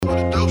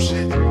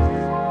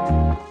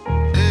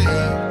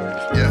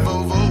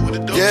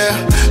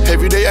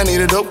I need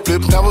a dope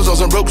flip. I was on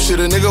some broke shit,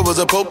 a nigga was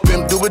a pope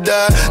pimp, do or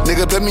die.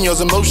 Nigga put me on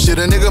some more shit,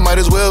 a nigga might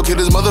as well kill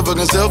his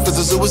motherfucking self, it's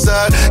a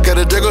suicide. Got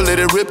a Draco, let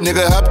it rip,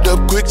 nigga hopped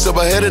up quick, so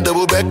I had to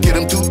double back, get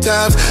him 2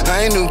 times.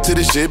 I ain't new to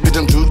this shit, bitch,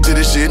 I'm true to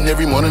this shit, and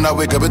every morning I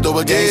wake up and throw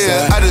a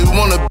gangsta. I just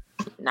wanna...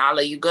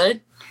 Nala, you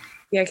good?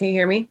 Yeah, can you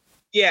hear me?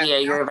 Yeah,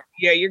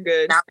 you're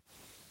good.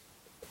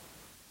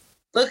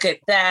 Look at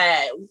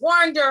that.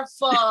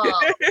 Wonderful.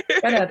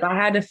 Shut up. I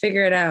had to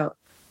figure it out.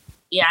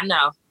 Yeah, I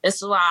know. This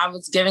is why I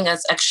was giving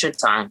us extra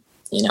time.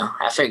 You know,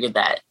 I figured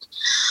that.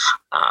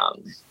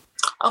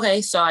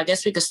 Okay, so I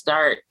guess we could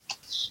start.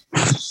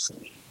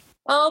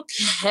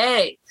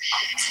 Okay.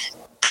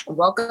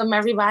 Welcome,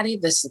 everybody.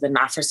 This is the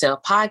Not For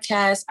Sale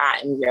podcast. I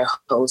am your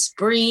host,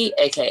 Bree,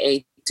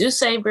 a.k.a.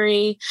 Duce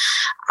Bree.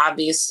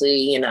 Obviously,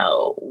 you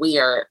know, we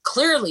are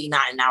clearly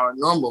not in our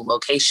normal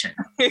location.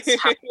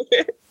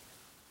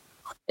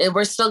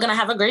 We're still going to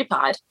have a great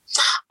pod.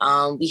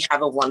 We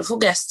have a wonderful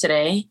guest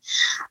today.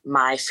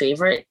 My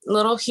favorite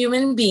little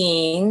human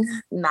being,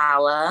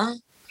 Nala.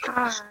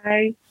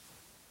 Hi.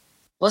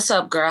 What's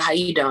up, girl? How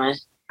you doing?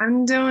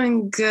 I'm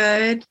doing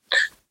good.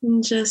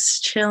 I'm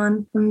just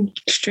chilling. I'm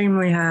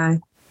extremely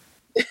high.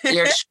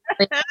 You're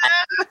extremely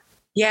high.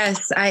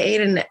 Yes, I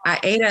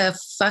ate a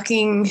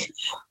fucking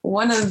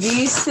one of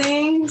these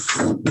things,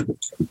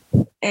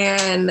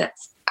 and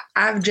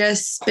I've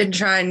just been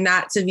trying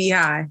not to be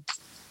high.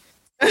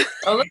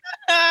 Oh,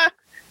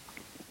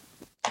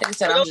 I'm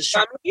just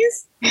trying.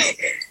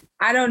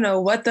 I don't know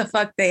what the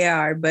fuck they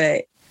are,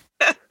 but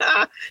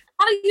how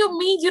do you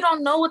mean you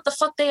don't know what the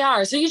fuck they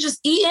are? So you just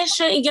eating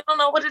shit and you don't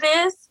know what it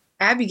is?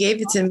 Abby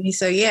gave it to me,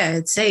 so yeah,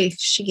 it's safe.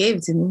 She gave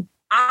it to me.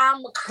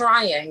 I'm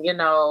crying, you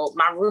know.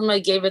 My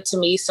roommate gave it to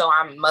me, so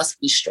I must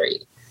be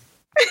straight.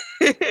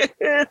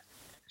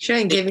 She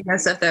ain't giving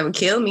us stuff that would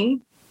kill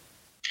me.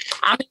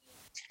 I mean,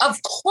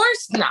 of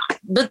course not.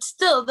 But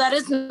still, that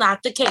is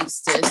not the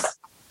case, sis.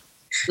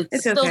 It's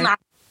still okay. Not.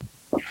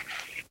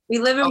 We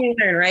live and we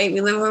learn, right?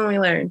 We live and we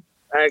learn.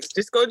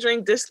 Just go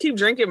drink. Just keep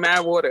drinking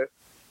mad water.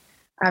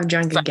 I've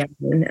drunk a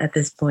gallon at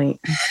this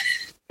point.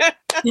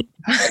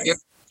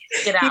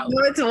 Get out. You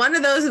know, it's one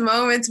of those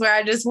moments where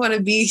I just want to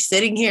be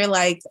sitting here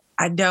like,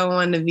 I don't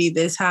want to be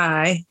this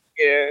high.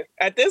 Yeah.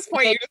 At this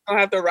point, you just don't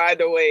have to ride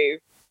the wave.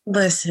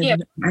 Listen, yeah.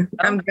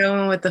 I'm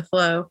going with the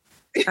flow.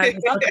 I'm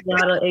a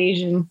lot of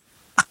Asian.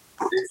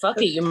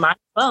 Fuck it, you might as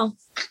well.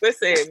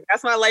 Listen,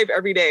 that's my life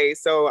every day.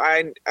 So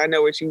I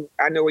know where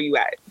you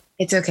at.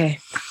 It's okay.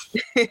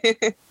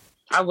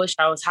 I wish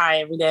I was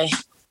high every day.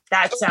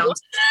 That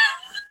sounds...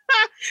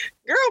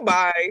 Girl,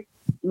 bye.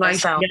 Like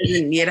she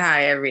doesn't get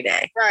high every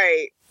day.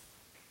 Right.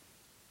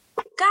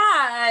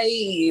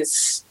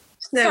 Guys.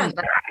 So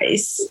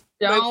nice.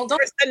 Don't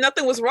said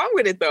nothing was wrong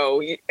with it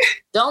though.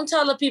 Don't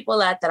tell the people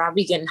that I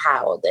be getting high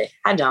all day.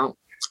 I don't.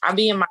 I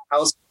be in my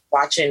house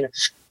watching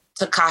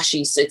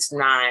Tekashi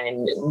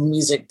 6ix9ine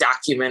music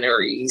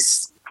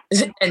documentaries.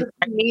 And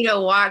I need to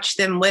watch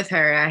them with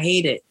her. I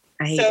hate it.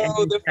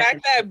 So the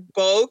fact that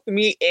both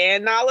me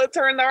and Nala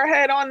turned our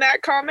head on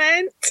that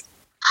comment.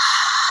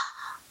 I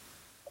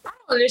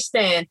don't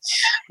understand.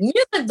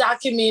 Music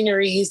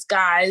documentaries,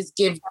 guys,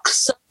 give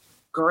so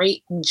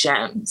great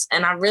gems.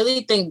 And I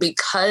really think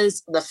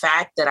because the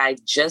fact that I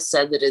just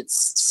said that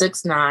it's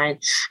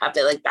 6ix9ine, I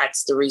feel like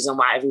that's the reason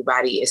why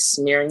everybody is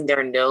smearing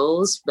their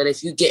nose. But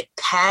if you get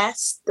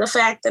past the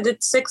fact that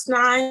it's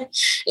 6ix9ine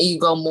and you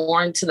go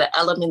more into the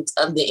elements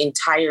of the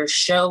entire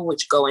show,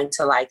 which go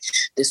into like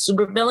the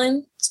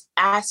supervillain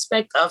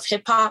aspect of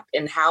hip hop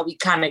and how we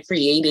kind of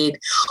created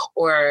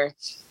or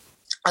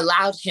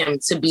allowed him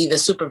to be the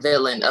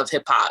supervillain of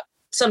hip hop.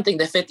 Something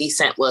that 50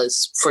 Cent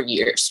was for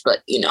years, but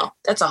you know,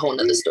 that's a whole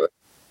nother story.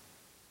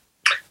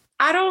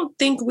 I don't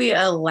think we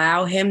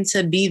allow him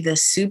to be the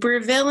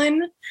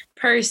supervillain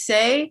per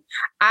se.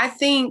 I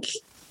think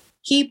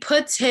he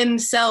puts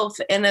himself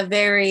in a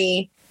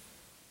very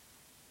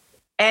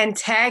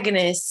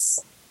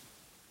antagonist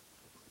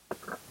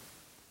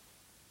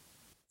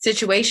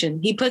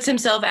situation. He puts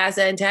himself as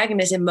an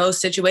antagonist in most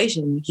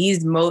situations.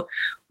 He's more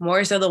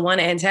so the one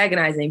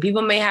antagonizing.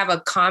 People may have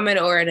a comment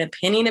or an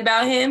opinion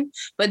about him,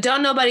 but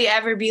don't nobody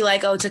ever be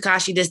like, oh,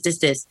 Tekashi,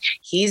 this.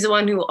 He's the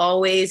one who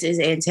always is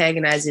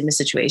antagonizing the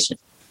situation.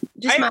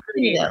 Just my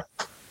opinion,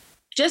 though.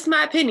 Just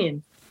my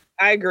opinion.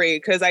 I agree,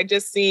 because I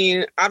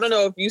don't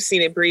know if you've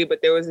seen it, Bree,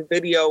 but there was a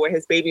video where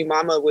his baby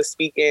mama was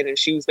speaking and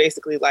she was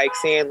basically like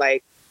saying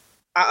like,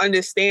 I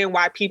understand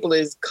why people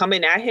is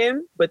coming at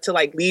him, but to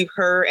like leave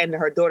her and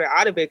her daughter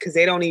out of it because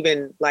they don't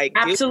even like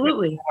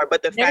absolutely.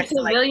 But the they're fact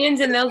civilians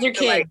that, and those are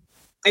kids. Like,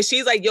 and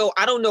she's like, yo,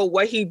 I don't know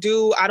what he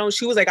do.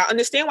 She was like, I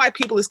understand why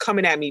people is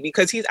coming at me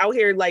because he's out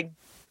here like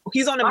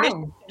he's on a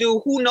mission to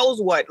do who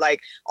knows what. Like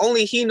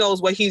only he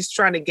knows what he's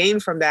trying to gain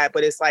from that.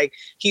 But it's like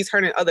he's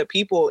hurting other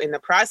people in the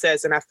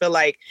process. And I feel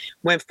like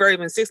when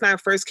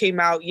 6ix9ine first came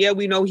out, yeah,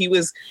 we know he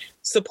was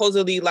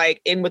supposedly like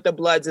in with the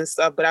Bloods and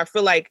stuff, but I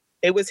feel like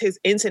it was his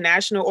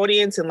international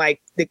audience and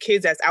like the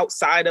kids that's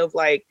outside of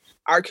like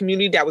our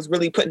community that was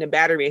really putting the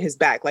battery in his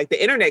back. Like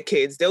the internet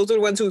kids, those are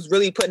the ones who was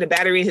really putting the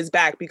battery in his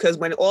back, because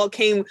when it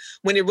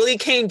really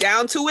came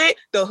down to it,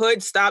 the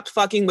hood stopped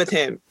fucking with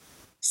him.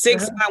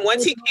 6 9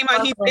 once he came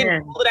out, he did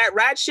all of that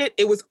rat shit.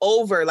 It was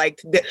over. Like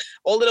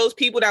all of those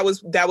people that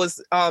was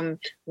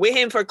with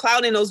him for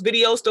clout in those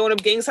videos, throwing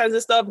up gang signs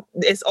and stuff.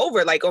 It's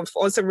over. Like on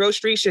some real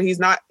street shit, he's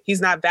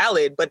not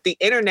valid. But the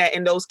internet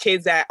and those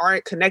kids that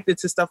aren't connected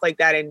to stuff like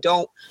that and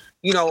don't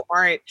have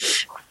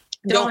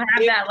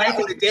that life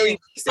on a daily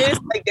basis,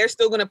 like they're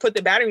still gonna put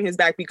the battery in his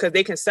back because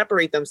they can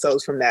separate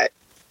themselves from that.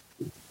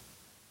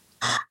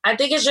 I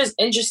think it's just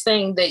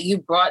interesting that you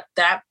brought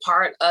that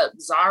part up,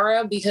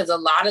 Zara, because a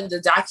lot of the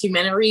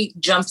documentary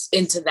jumps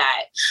into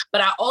that.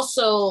 But I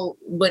also,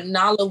 with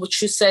Nala,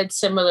 what you said,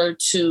 similar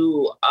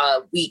to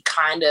we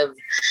kind of,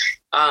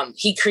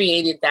 he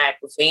created that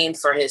vein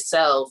for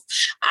himself.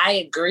 I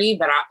agree,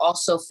 but I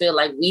also feel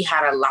like we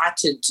had a lot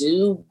to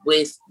do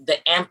with the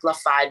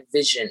amplified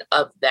vision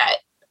of that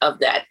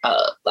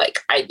like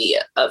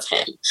idea of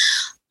him.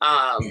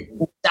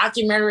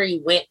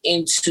 Documentary went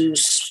into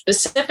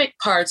specific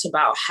parts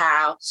about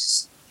how,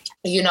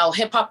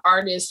 hip hop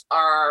artists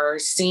are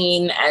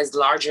seen as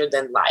larger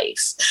than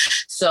life.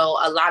 So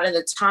a lot of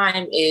the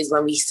time is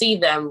when we see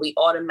them, we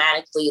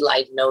automatically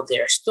like know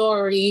their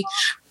story,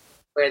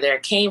 where they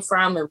came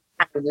from, and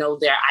know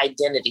their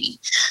identity.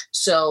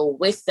 So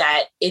with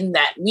that, in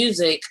that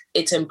music,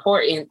 it's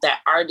important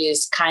that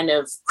artists kind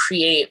of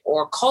create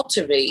or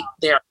cultivate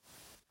their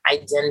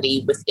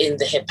identity within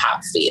the hip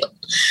hop field.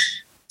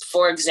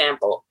 For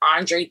example,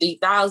 Andre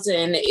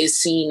 3000 is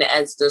seen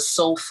as the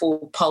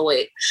soulful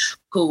poet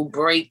who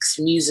breaks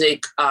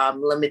music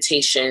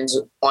limitations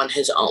on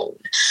his own.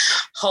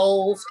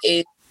 Hove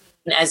is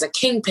seen as a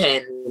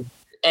kingpin,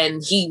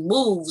 and he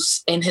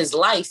moves in his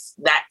life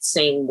that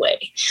same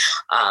way.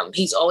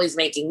 He's always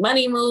making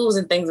money moves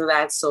and things of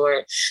that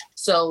sort.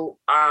 So,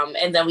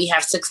 and then we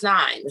have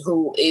 6ix9ine,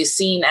 who is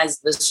seen as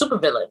the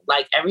supervillain,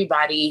 like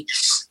everybody.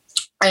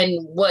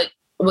 And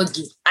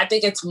I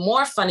think it's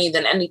more funny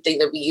than anything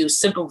that we use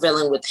simple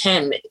villain with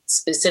him,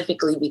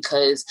 specifically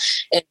because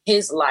in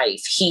his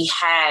life, he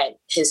had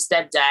his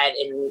stepdad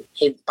and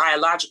his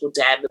biological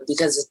dad, but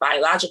because his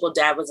biological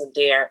dad wasn't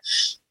there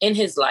in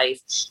his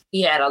life,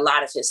 he had a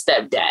lot of his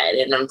stepdad.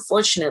 And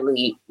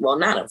unfortunately, well,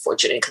 not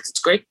unfortunate, because it's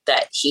great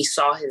that he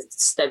saw his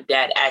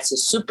stepdad as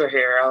his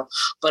superhero,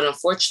 but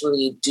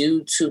unfortunately,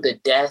 due to the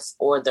death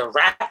or the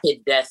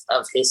rapid death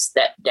of his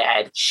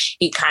stepdad,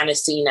 he kind of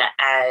seen it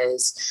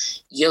as,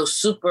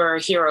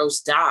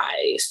 superheroes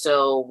die.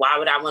 So why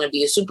would I want to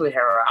be a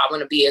superhero? I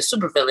want to be a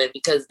supervillain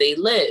because they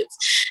live.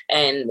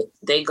 And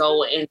they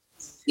go into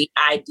the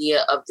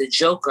idea of the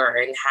Joker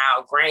and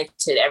how,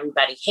 granted,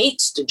 everybody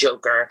hates the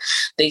Joker,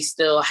 they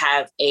still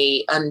have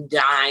a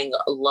undying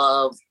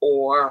love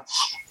or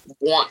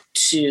want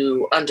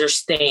to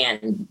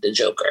understand the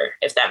Joker,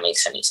 if that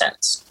makes any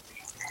sense.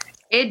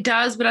 It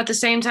does, but at the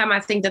same time,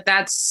 I think that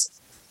that's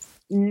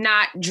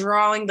not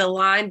drawing the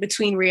line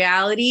between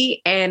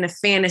reality and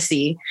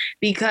fantasy,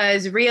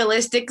 because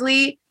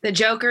realistically, the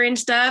Joker and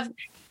stuff,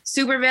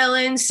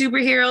 supervillains,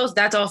 superheroes,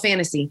 that's all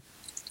fantasy.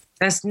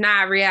 That's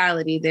not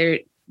reality. They're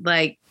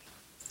like.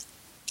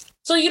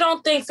 So you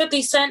don't think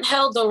 50 Cent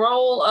held the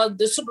role of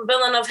the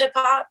supervillain of hip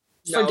hop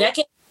for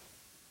decades?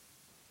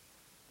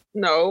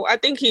 No, I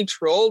think he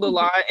trolled a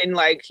lot, and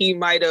like he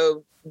might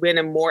have been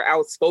a more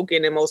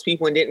outspoken than most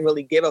people and didn't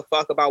really give a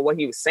fuck about what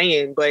he was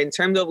saying. But in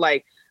terms of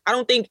like, I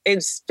don't think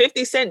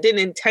 50 Cent didn't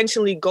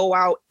intentionally go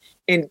out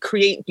and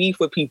create beef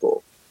with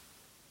people.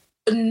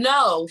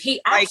 No,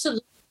 he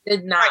absolutely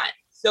did not. Right.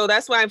 So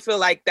that's why I feel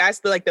like that's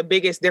the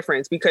biggest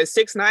difference, because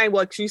 6ix9ine,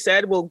 what you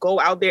said, will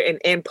go out there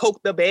and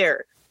poke the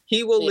bear.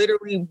 He will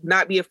literally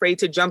not be afraid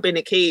to jump in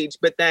a cage,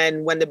 but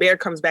then when the bear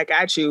comes back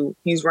at you,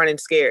 he's running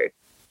scared.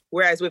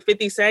 Whereas with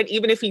 50 Cent,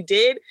 even if he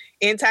did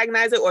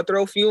antagonize it or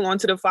throw fuel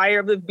onto the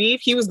fire of the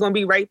beef, he was going to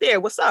be right there.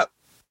 What's up?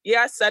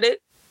 Yeah, I said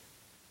it.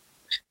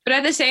 But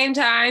at the same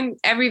time,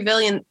 every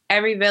villain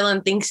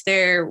thinks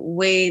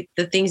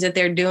the things that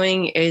they're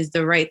doing is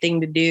the right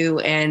thing to do,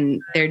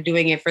 and they're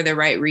doing it for the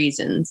right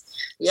reasons.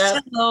 Yeah.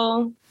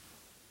 So,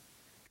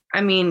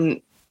 I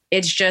mean,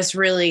 it's just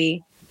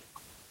really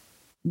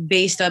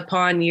based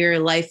upon your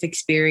life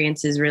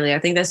experiences, really. I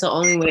think that's the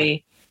only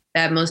way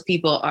that most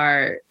people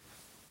are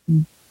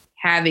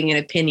having an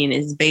opinion,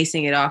 is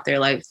basing it off their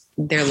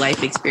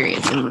life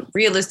experience. And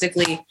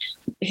realistically,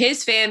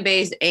 his fan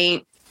base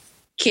ain't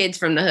kids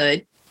from the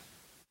hood.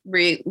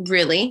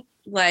 Really,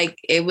 like,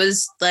 it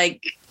was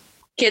like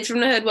kids from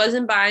the hood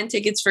wasn't buying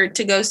tickets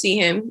to go see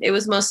him. It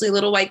was mostly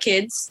little white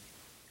kids.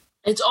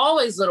 It's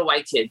always little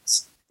white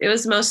kids. It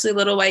was mostly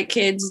little white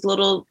kids,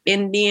 little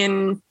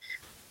Indian,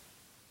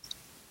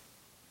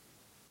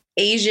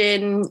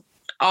 Asian,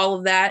 all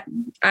of that.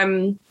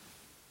 I'm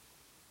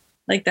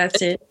like, that's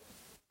it.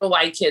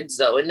 White kids,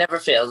 though, it never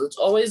fails. It's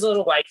always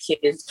little white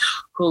kids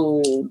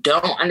who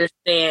don't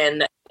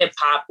understand hip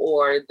hop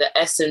or the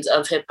essence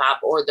of hip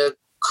hop or the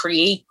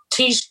creation,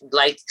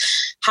 like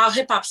how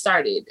hip hop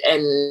started.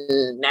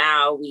 And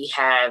now we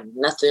have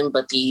nothing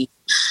but the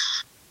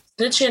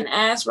Snitching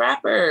ass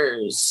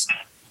rappers.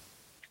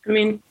 I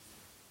mean,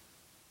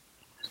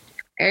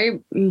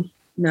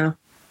 no.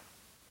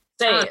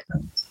 Say it.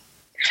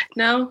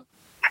 No,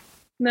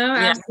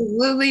 Yeah.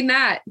 absolutely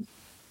not.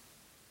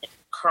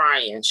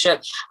 Crying.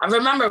 Shit. I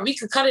remember we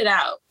could cut it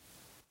out.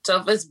 So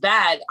if it's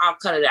bad, I'll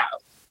cut it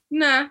out.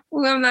 Nah,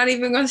 well, I'm not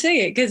even gonna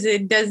say it because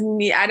it doesn't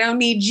need. I don't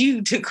need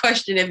you to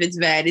question if it's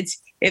bad.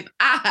 It's if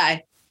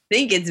I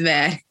think it's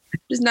bad,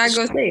 just not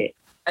gonna say it.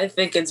 I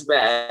think it's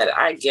bad,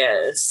 I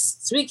guess.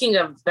 Speaking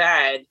of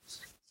bad,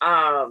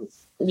 have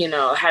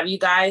you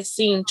guys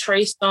seen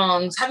Trey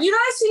Songz? Have you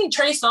guys seen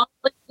Trey Songz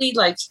lately?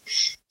 Like,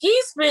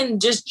 he's been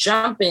just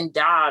jumping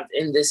dive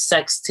in this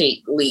sex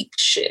tape leak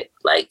shit.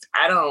 Like,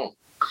 I don't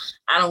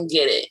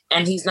get it.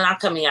 And he's not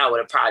coming out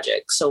with a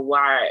project. So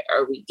why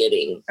are we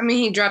getting... I mean,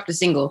 he dropped a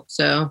single,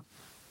 so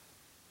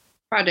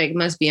project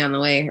must be on the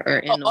way or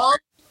in the way.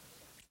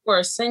 For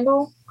a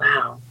single?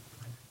 Wow.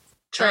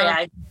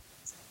 Trey,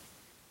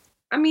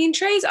 I mean,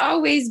 Trey's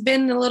always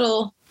been a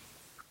little...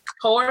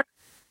 Whore?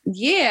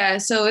 Yeah,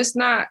 so it's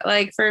not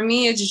like, for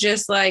me, it's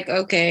just like,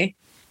 okay,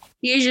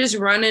 he's just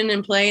running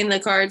and playing the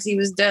cards he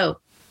was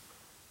dealt.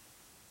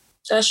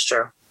 That's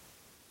true.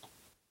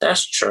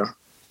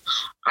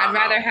 I'd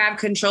rather have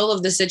control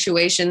of the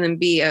situation than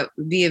be a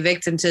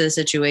victim to the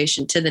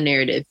situation, to the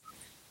narrative.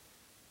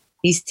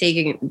 He's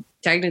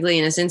technically,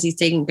 in a sense, he's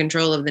taking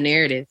control of the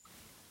narrative.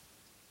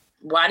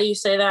 Why do you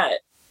say that?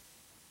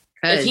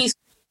 If he's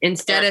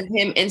instead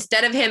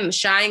of him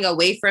shying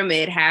away from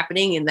it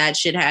happening and that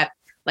shit happen,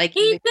 like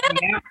he's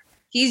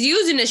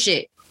using the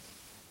shit.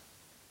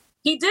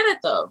 He did it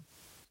though.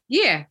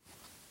 Yeah.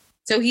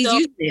 So he's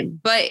using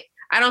it, but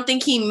I don't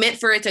think he meant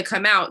for it to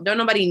come out. Don't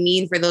nobody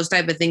mean for those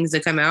type of things to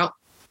come out.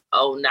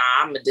 Oh, nah,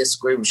 I'm going to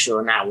disagree with you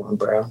on that one,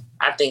 bro.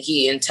 I think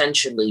he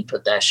intentionally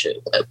put that shit.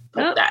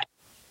 That.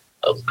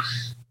 Oh.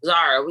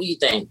 Zara, what do you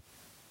think?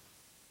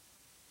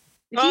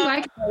 If you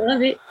like it, I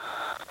love it.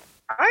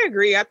 I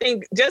agree. I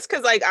think just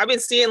because, like, I've been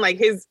seeing, like,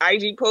 his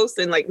IG posts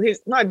and, like,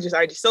 his, not just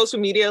IG, social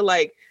media,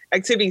 like,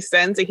 activity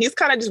sense, and he's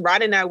kind of just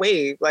riding that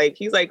wave. Like,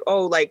 he's like,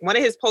 oh, like, one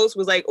of his posts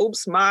was like,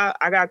 oops, I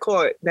got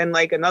caught. Then,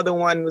 like, another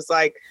one was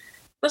like,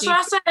 that's why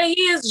I said he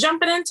is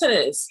jumping into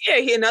this.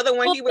 Yeah, another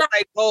one, he was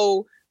like,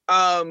 oh,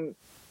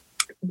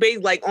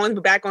 based like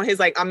back on his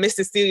like I'm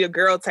Mr. Steal Your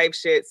Girl type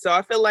shit. So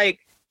I feel like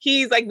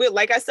he's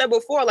like I said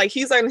before, like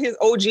he's on his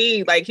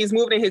OG, like he's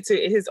moving into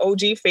his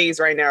OG phase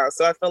right now.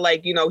 So I feel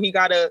like, you know, he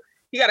gotta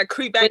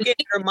creep back in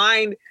and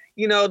remind,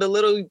 you know, the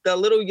little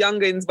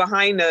youngins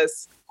behind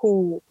us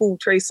who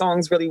Trey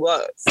Songz really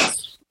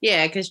was.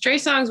 Yeah, because Trey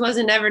Songz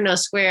wasn't never no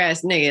square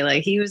ass nigga.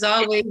 Like he was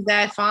always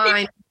that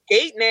fine.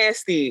 Gate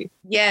nasty.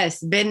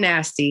 Yes, been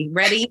nasty.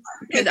 Ready?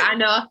 Because I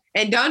know.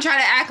 And don't try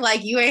to act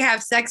like you ain't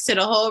have sex to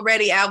the whole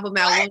Ready album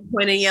at one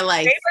point in your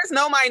life. Neighbors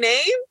Know My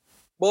Name?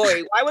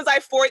 Boy, why was I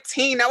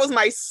 14? That was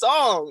my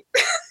song.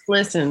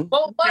 Listen.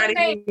 Well, what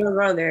name?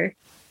 Go there.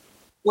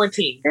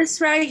 14. This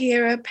right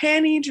here, a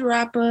panty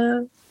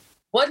dropper.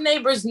 What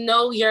neighbors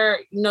know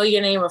your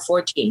name at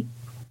 14?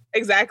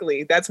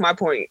 Exactly. That's my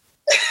point.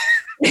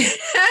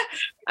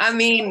 I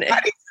mean,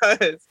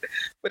 because,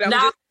 but I'm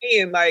just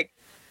saying, like,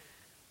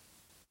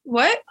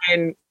 what?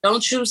 And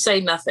don't you say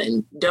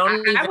nothing.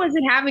 I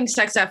wasn't having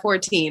sex at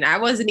 14. I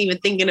wasn't even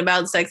thinking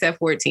about sex at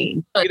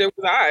 14. Neither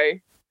was I.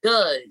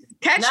 Good.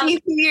 Catch me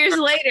 2 years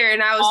later,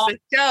 and I was for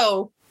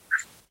sure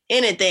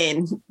in it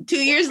then. 2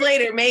 years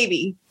later,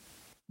 maybe.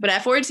 But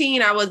at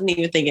 14, I wasn't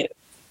even thinking.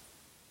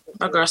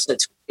 My girl said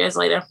 2 years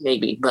later,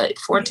 maybe. But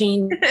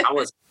 14, I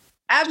was.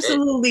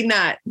 Absolutely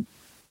not.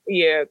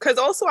 Yeah, because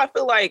also I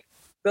feel like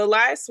the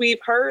last we've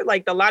heard,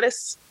 like the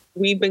loudest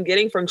we've been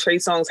getting from Trey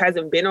Songz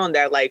hasn't been on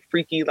that like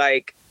freaky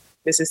like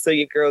This Is Still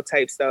Your Girl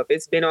type stuff.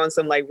 It's been on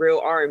some like real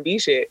R&B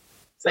shit.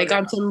 So like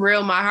on some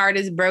real My Heart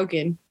Is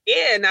Broken.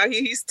 Yeah, now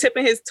he's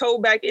tipping his toe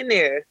back in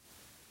there.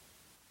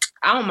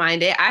 I don't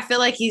mind it. I feel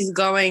like he's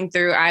going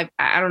through, I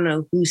don't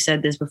know who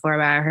said this before,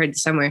 but I heard it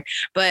somewhere.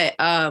 But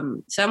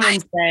someone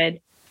said,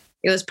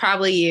 it was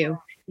probably you.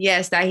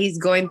 Yes, that he's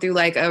going through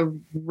like a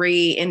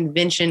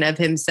reinvention of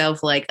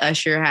himself, like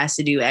Usher has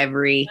to do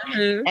every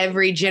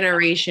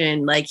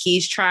generation. Like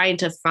he's trying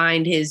to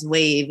find his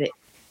wave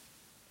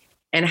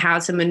and how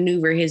to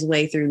maneuver his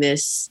way through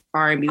this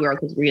R&B world,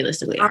 because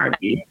realistically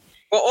R&B.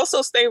 But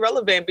also stay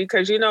relevant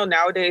because, you know,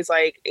 nowadays,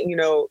 like, you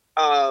know,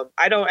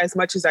 I don't as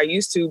much as I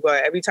used to,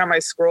 but every time I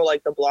scroll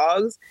like the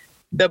blogs,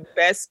 the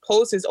best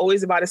post is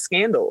always about a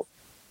scandal.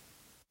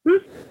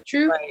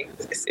 True. Like,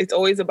 it's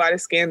always about a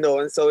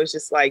scandal. And so it's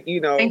just like, you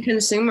know. And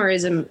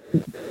consumerism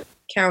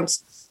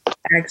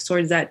acts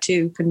towards that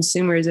too.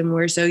 Consumerism.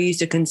 We're so used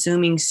to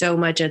consuming so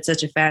much at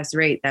such a fast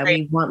rate that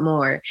we want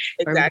more.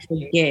 Exactly. Or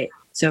we get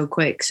so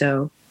quick.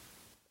 So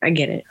I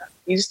get it.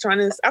 He's just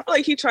I feel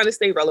like he's trying to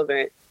stay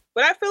relevant.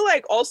 But I feel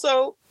like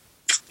also,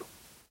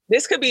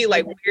 this could be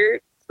like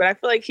weird, but I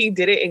feel like he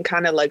did it in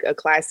kind of like a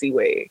classy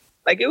way.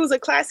 Like it was a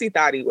classy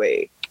thotty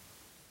way.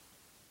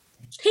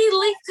 He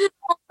leaked his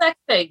own sex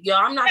tape, yo.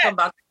 I'm not talking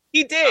about.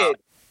 He did,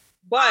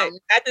 but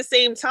at the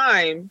same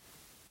time,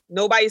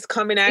 Nobody's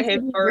coming at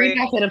him for We're it.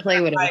 not gonna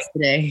play with us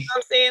today. You know what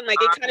I'm saying? Like,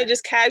 it kind of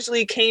just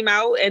casually came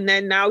out, and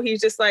then now he's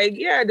just like,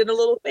 yeah, I did a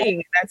little thing,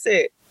 and that's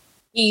it.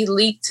 He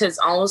leaked his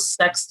own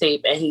sex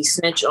tape and he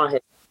snitched on his.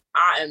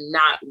 I am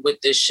not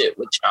with this shit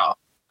with y'all.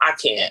 I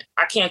can't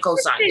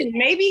co-sign it.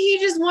 Maybe he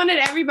just wanted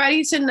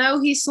everybody to know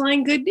he's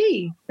slang good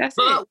D. That's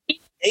But it.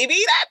 Maybe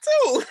that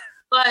too.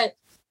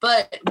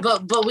 but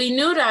we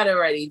knew that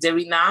already, did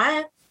we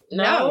not?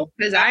 No,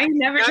 because I ain't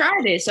never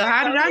tried it. So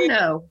how did I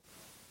know?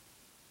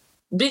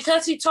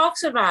 Because he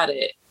talks about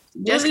it.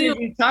 Just because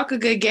you talk a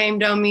good game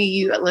don't mean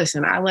you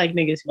listen. I like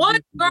niggas.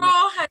 What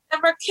girl has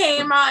ever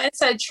came out and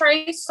said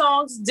Trey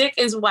Songz's dick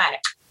is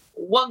whack?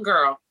 What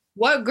girl?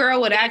 What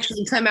girl would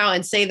actually come out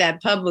and say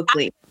that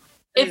publicly?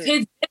 If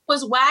his dick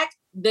was whack,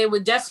 they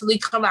would definitely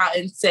come out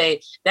and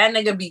say that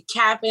nigga be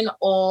capping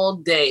all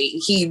day.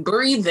 He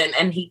breathing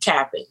and he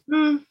capping.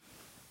 1,000.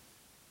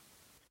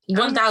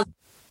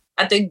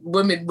 I think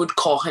women would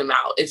call him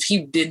out if he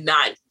did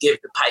not give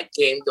the pipe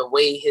game the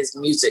way his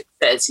music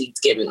says he's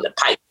giving the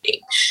pipe game.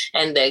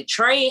 And that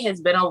Trey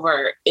has been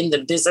over in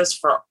the business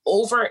for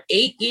over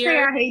 8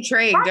 years. I hate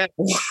Trey and go.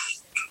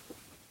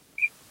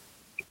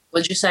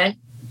 What'd you say?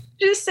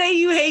 Just say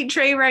you hate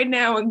Trey right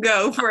now and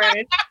go,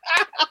 friend.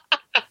 I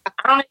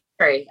don't hate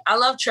Trey. I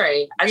love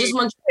Trey. I just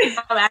want you to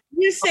stop.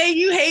 You say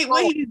you hate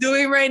what he's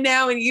doing right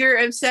now and you're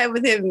upset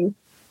with him.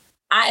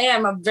 I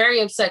am. I'm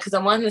very upset because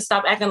I want him to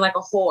stop acting like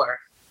a whore.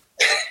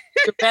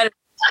 You're better.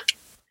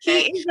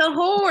 He is a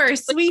whore,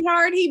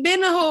 sweetheart. He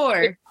been a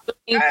whore.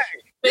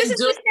 This is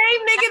the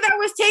same nigga that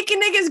was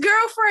taking niggas'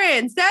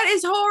 girlfriends. That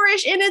is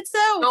whorish in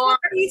itself. What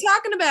are you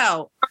talking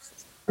about?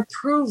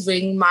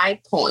 Proving my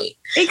point.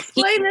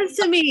 Explain this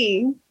to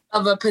me.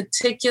 Of a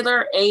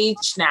particular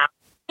age now.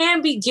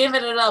 Can't be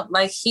giving it up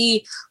like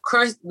he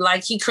Chris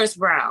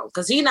Brown.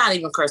 Because he not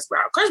even Chris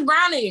Brown. Chris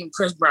Brown ain't even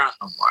Chris Brown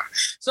no more.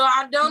 So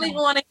I don't even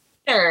want to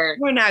hear.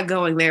 We're not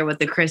going there with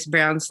the Chris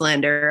Brown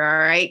slander, all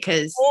right?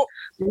 Because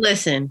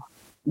listen,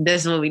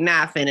 this is what we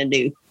not finna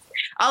do.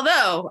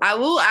 Although I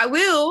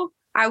will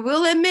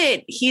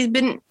admit he's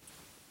been,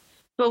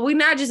 but we're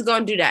not just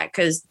gonna do that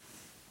because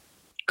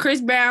Chris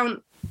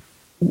Brown,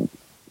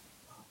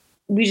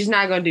 we just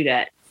not gonna do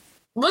that.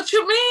 What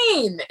you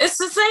mean? It's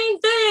the same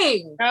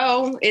thing.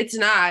 No, it's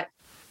not.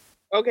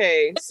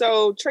 Okay,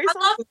 so Trey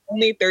Songz is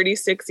only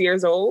 36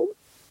 years old.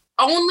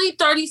 Only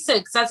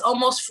 36. That's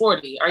almost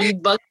 40. Are you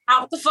bugging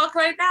out the fuck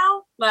right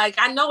now? Like,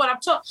 I know what I'm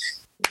talking.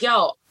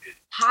 Yo,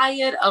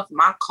 tired of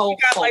my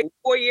co-host. You got like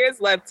 4 years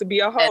left to be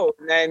a hoe.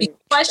 And then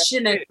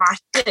questioning my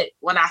shit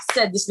when I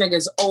said this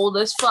nigga's old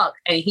as fuck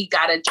and he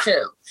gotta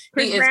chill.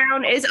 Chris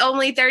Brown is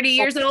only 30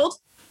 years old?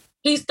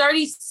 He's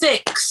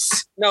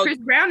 36. No, Chris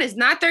Brown is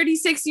not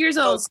 36 years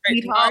old,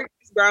 sweetheart.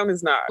 Chris Brown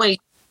is not.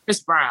 Wait, Chris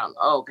Brown.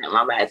 Oh, okay,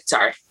 my bad.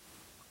 Sorry.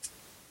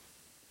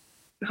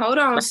 Hold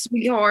on,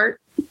 sweetheart.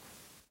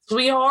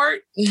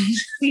 Sweetheart?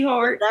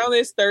 Sweetheart. Brown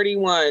is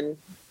 31.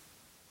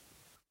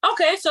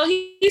 Okay, so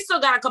he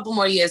still got a couple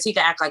more years. He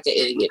can act like an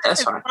idiot.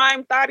 That's fine.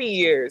 Prime 30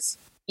 years.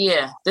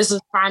 Yeah, this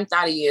is prime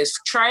 30 years.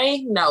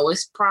 Trey, no,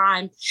 it's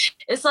prime.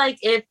 It's like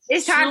if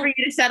it's time for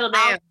you to settle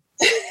down.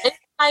 It's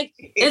like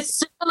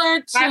it's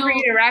similar to time for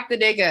you to wrap the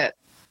dick up.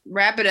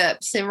 Wrap it up.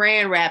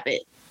 Simran, wrap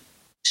it.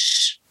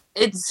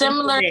 It's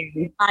similar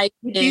like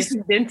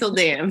if dental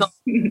dams.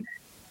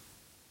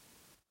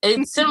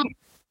 It's similar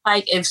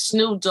like if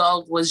Snoop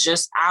Dogg was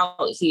just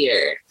out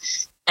here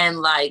and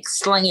like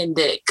slinging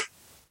dick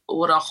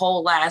with a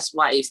whole ass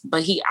wife,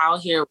 but he out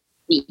here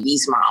with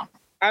these mom.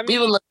 I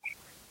mean,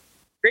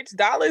 Rich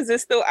Dollars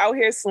is still out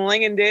here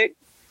slinging dick,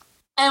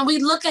 and we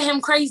look at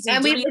him crazy,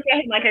 and we look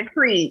at him like a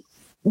creep.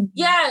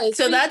 Yeah,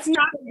 so that's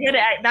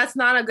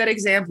not a good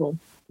example.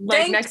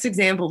 Like next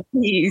example,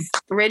 please.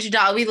 Rich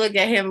Dollars, we look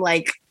at him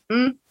like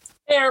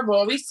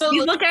terrible. We still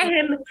look at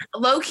him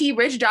low key.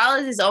 Rich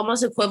Dollars is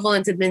almost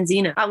equivalent to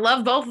Benzina. I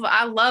love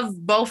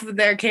both of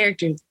their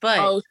characters,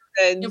 but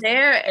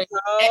they're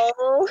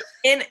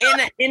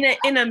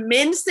in a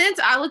men sense.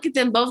 I look at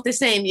them both the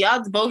same.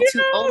 Y'all both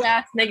two old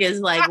ass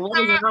niggas. Like, what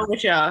is wrong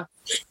with y'all?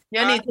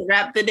 Y'all need to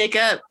wrap the dick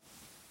up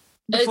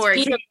before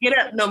it can't get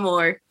up no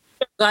more.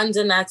 Guns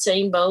in that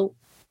same boat.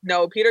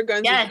 No, Peter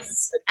Guns.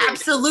 Yes,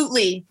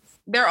 absolutely.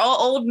 They're all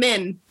old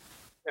men.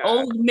 Yeah.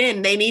 Old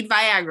men. They need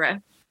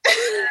Viagra.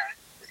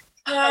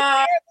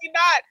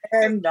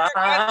 Apparently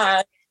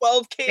not.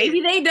 12 kids.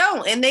 Maybe they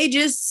don't, and they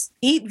just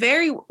eat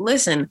very.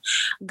 Listen,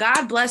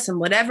 God bless them.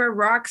 Whatever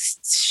rocks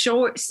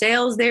short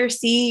sails their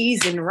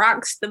seas and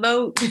rocks the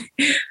boat.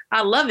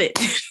 I love it.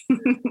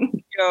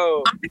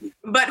 Yo,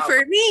 but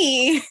for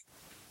me,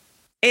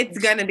 it's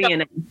gonna be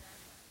an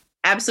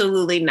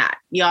absolutely not.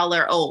 Y'all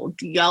are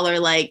old. Y'all are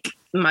like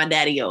my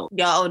daddy old.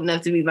 Y'all old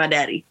enough to be my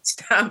daddy.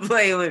 Stop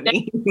playing with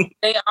me.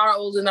 They are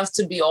old enough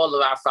to be all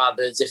of our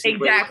fathers. If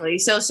exactly.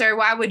 So, sir,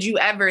 why would you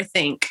ever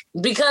think?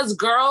 Because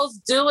girls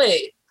do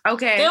it.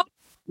 Okay.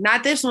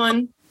 Not this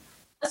one.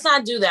 Let's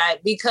not do that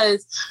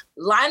because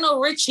Lionel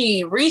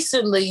Richie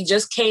recently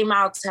just came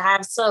out to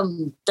have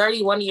some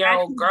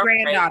 31-year-old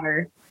girlfriend.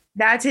 Granddaughter.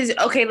 That's his.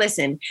 Okay,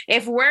 listen.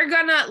 If we're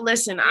gonna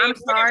listen, I'm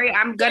sorry.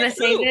 I'm gonna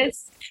say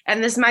this,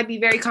 and this might be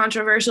very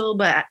controversial,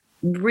 but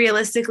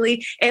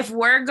realistically, if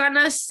we're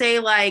gonna say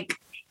like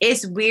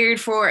it's weird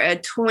for a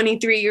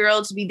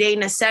 23-year-old to be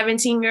dating a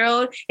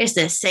 17-year-old, it's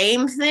the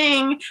same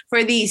thing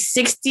for these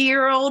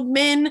 60-year-old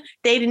men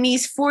dating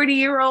these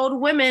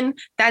 40-year-old women.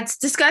 That's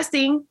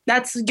disgusting.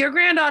 That's your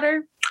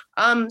granddaughter.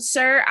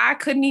 Sir, I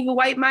couldn't even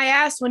wipe my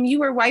ass when you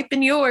were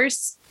wiping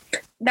yours.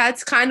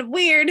 That's kind of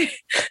weird.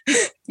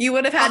 You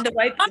would have had to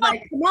wipe.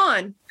 Like,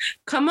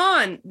 come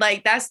on.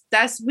 Like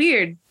that's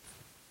weird.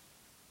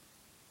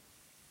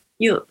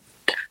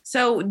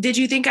 So did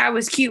you think I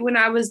was cute when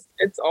I was?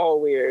 It's all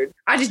weird.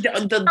 I just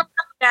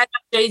That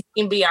Jay-Z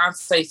and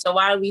Beyonce. So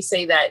why do we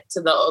say that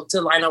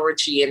to Lionel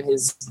Richie and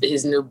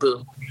his new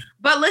boo?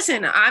 But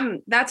listen,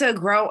 that's a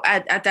grow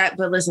at that.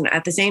 But listen,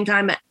 at the same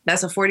time,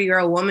 that's a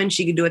 40-year-old woman.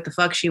 She can do what the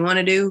fuck she want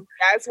to do.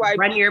 That's why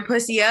run your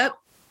pussy up.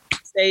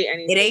 Say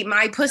anything. It ain't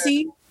my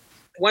pussy.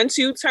 Once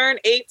you turn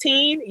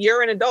 18,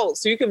 you're an adult,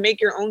 so you can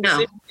make your own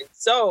decisions.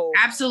 So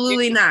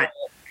absolutely not.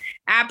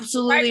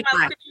 Absolutely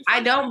not.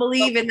 I don't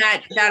believe in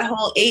that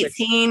whole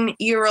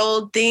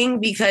 18-year-old thing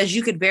because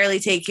you could barely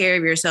take care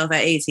of yourself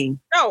at 18.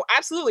 No,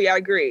 absolutely, I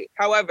agree.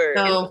 However,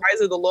 in the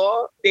eyes of the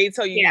law, they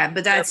tell you. Yeah,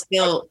 but that's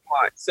still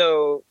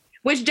so.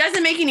 Which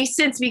doesn't make any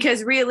sense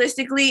because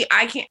realistically,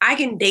 I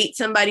can date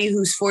somebody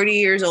who's 40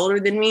 years older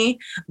than me,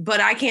 but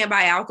I can't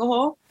buy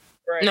alcohol.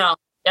 Right. No.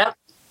 Yep.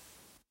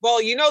 Well,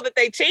 you know that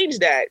they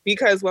changed that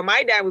because when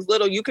my dad was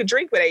little, you could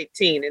drink with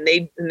 18, and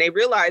they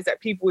realized that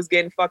people was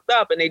getting fucked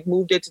up, and they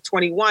moved it to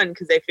 21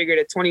 because they figured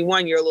at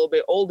 21 you're a little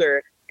bit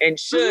older and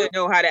should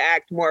know how to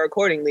act more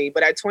accordingly.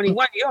 But at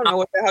 21, you don't know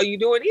what the hell you're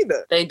doing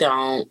either. They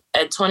don't.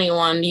 At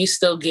 21, you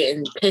still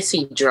getting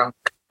pissy drunk.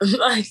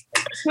 Like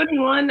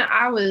 21,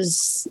 I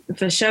was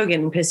for sure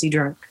getting pissy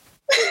drunk.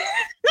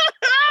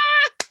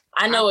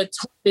 I know it's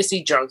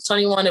pissy drunk.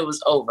 21, it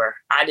was over.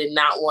 I did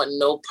not want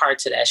no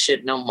parts of that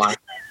shit no more.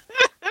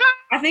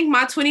 I think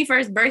my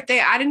 21st birthday,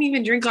 I didn't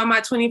even drink on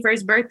my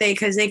 21st birthday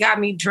because they got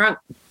me drunk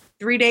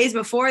 3 days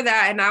before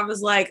that. And I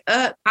was like,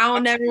 I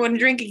don't ever want to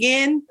drink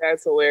again.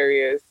 That's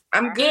hilarious.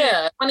 I'm good.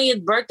 Yeah,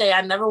 20th birthday,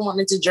 I never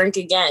wanted to drink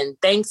again.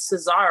 Thanks to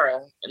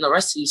Zara and the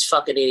rest of these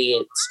fucking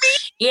idiots.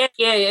 Yeah,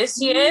 it's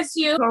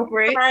you. Go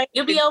for it. Right.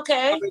 You'll be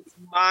okay. It's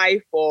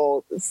my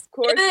fault. Of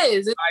course, It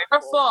is. It's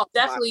your fault.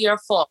 Definitely your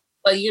fault.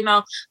 But,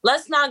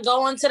 let's not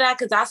go into that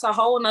because that's a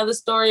whole nother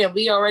story. And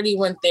we already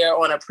went there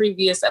on a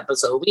previous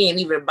episode. We ain't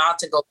even about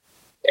to go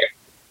there.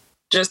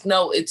 Just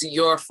know it's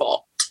your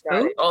fault.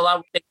 Right? All I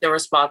would take the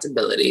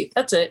responsibility.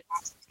 That's it.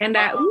 And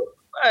that.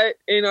 But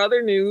in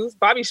other news,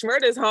 Bobby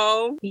Shmurda's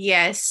home.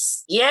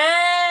 Yes.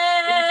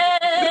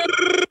 Yeah.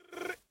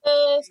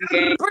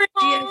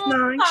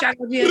 GS9. Shout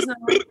out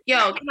GS9.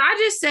 Yo, can I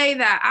just say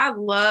that I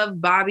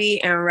love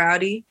Bobby and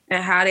Rowdy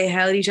and how they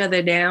held each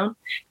other down?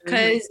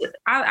 Because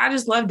I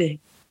just loved it.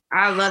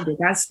 I loved it.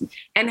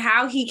 And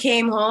how he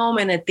came home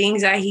and the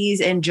things that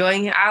he's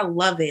enjoying. I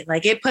love it.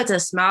 Like it puts a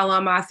smile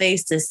on my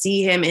face to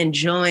see him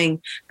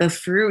enjoying the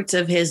fruits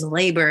of his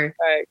labor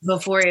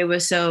before it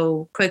was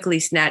so quickly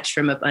snatched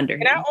from up under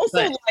him. And I also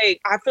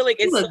I feel like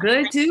it's look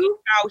good too.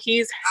 How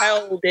he's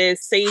held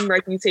this same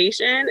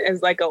reputation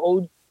as like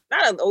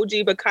not an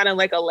OG, but kind of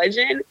like a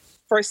legend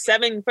for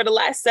the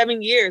last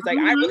 7 years. Like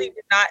I really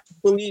did not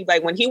believe,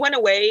 like when he went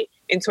away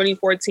in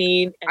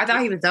 2014, I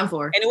thought he was done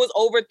for. And it was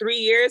over 3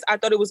 years. I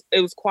thought it was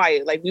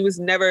quiet. Like we was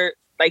never,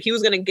 like he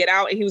was going to get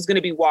out and he was going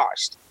to be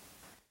washed.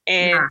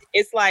 And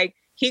it's like,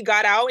 he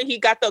got out and he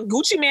got the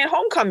Gucci Mane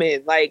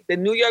homecoming, like the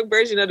New York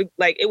version of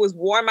it was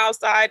warm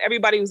outside.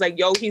 Everybody was like,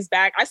 yo, he's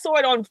back. I saw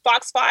it on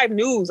Fox 5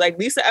 News. Like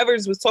Lisa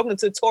Evers was talking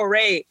to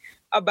Touré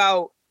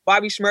about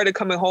Bobby Shmurda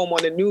coming home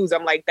on the news.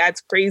 I'm like,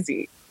 that's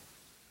crazy.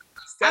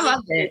 I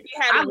love it.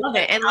 I love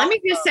it. And let me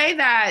just say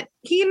that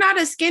he's not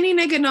a skinny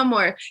nigga no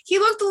more. He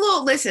looked a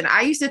little, listen,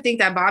 I used to think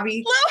that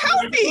Bobby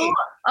healthy.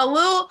 A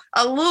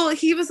little,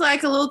 he was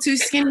like a little too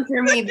skinny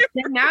for me.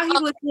 But now he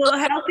looks a little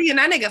healthy and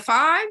that nigga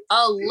fine.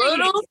 A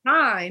little?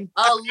 Fine.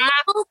 A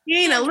little?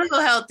 He ain't a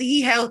little healthy.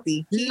 He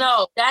healthy.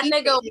 No, that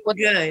nigga was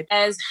good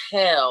as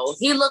hell.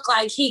 He looked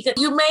like he could,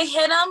 you may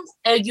hit him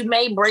and you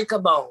may break a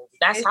bone.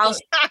 That's how.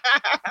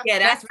 Yeah,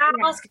 that's how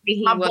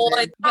he my was.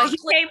 boy. But he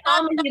came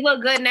home and he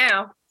looked good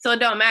now. So it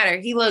don't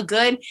matter. He looked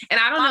good. And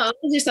I don't know. It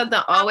was just something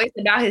always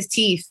about his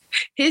teeth.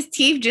 His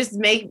teeth just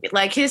make,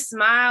 like his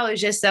smile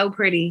is just so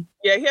pretty.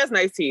 Yeah, he has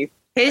nice teeth.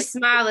 His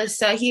smile is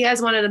he has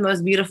one of the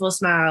most beautiful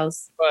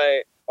smiles.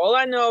 But all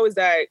I know is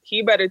that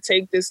he better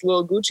take this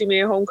little Gucci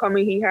Mane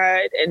homecoming he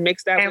had and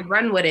mix that and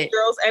run with it.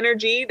 Girls'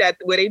 energy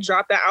where they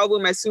dropped the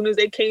album as soon as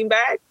they came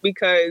back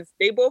because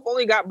they both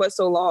only got but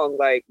so long.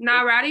 Like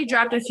Rowdy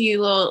dropped a few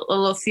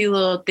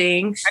little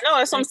things. I know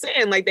that's what I'm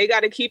saying. Like they got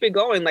to keep it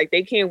going. Like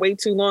they can't wait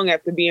too long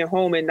after being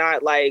home and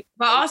not like.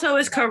 But also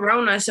it's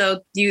Corona,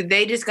 so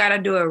they just got to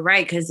do it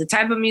right because the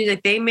type of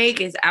music they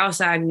make is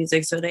outside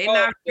music, so they're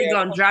not really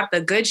gonna drop the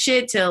good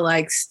shit till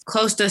like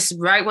close to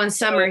right when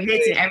summer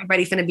hits and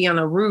everybody finna be on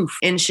the roof roof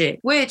and shit,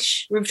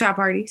 which rooftop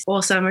parties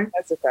all summer.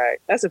 That's a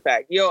fact. That's a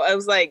fact. Yo, I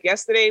was like,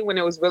 yesterday when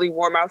it was really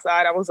warm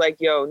outside, I was like,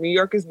 yo, New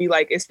Yorkers be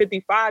like, it's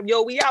 55.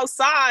 Yo, we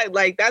outside.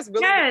 Like, that's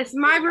really. Yes,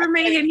 my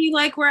roommate and he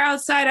like, we're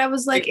outside. I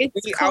was like, it's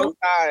cold.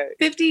 Outside.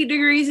 50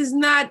 degrees is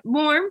not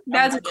warm.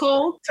 That's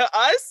cold. To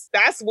us,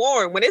 that's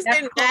warm. When it's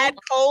been that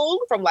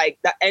cold from like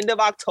the end of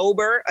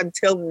October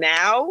until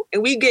now,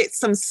 and we get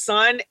some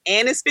sun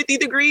and it's 50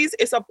 degrees,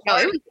 it's a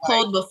party. It was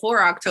cold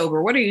before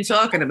October. What are you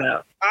talking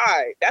about? All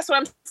right. That's what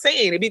I'm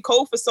saying. It'd be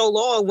cold for so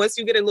long. Once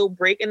you get a little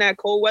break in that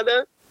cold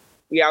weather,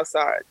 we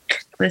outside.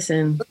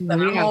 Listen,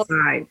 we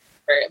outside.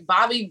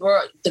 Bobby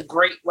brought the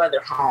great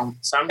weather home,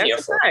 so I'm here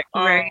for it.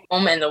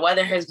 And the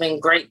weather has been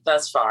great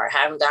thus far. I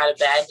haven't got a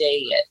bad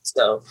day yet,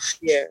 so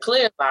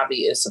clear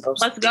Bobby is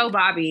supposed Let's go,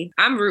 Bobby.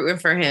 I'm rooting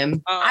for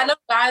him. I know,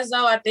 guys,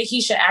 though, I think he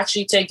should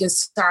actually take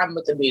his time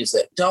with the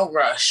music. Don't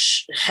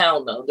rush.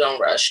 Hell no, don't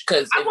rush.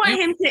 Because I want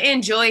him to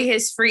enjoy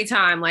his free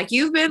time. Like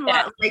you've been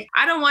like,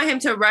 I don't want him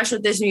to rush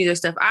with this music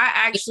stuff. I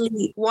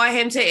actually want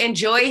him to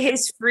enjoy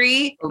his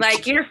free,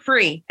 like you're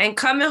free. And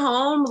coming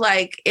home,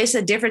 like it's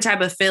a different type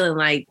of feeling.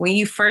 Like when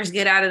you first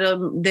get out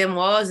of them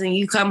walls and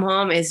you come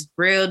home, it's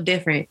real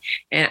different.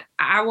 And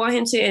I want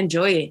him to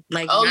enjoy it.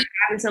 Like not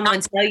having someone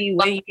tell you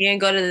when you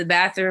can't go to the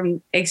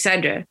bathroom,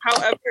 etc.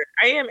 However,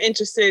 I am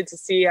interested to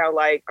see how,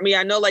 like, I mean,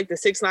 I know like the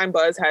 6ix9ine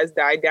buzz has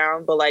died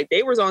down, but like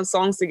they was on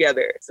songs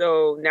together.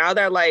 So now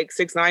that like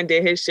 6ix9ine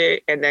did his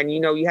shit, and then, you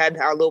know, you had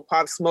our little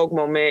Pop Smoke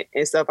moment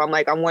and stuff,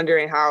 I'm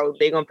wondering how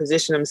they gonna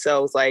position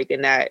themselves like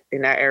in that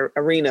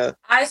arena.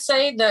 I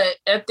say that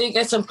I think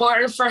it's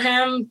important for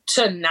him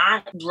to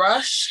not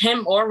rush.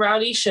 Him or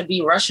Rowdy should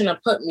be rushing to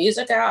put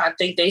music out. I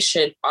think they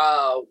should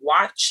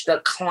watch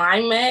the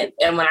climate.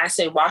 And when I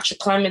say watch the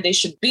climate, they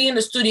should be in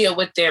the studio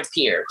with their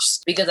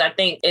peers. Because I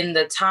think in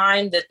the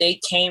time that they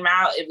came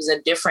out, it was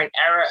a different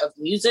era of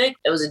music.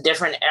 It was a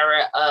different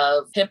era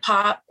of hip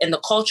hop, and the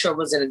culture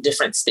was in a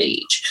different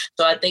stage.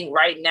 So I think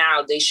right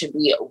now they should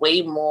be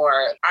way more,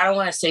 I don't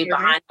want to say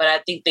behind, but I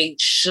think they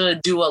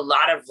should do a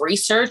lot of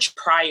research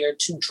prior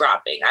to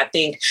dropping. I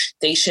think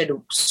they should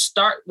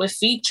start with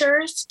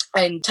features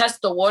and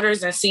test the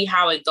waters and see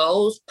how it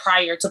goes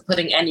prior to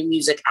putting any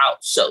music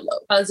out solo.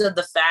 Because of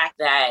the fact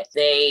that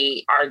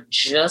they are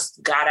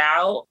just got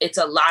out, it's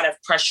a lot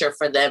of pressure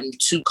for them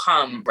to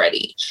come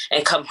ready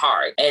and come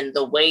hard. And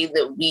the way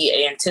that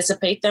we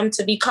anticipate them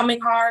to be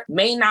coming hard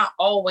may not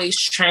always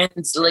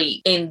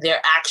translate in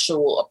their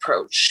actual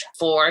approach.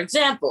 For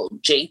example,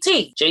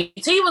 JT.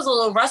 JT was a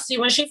little rusty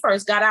when she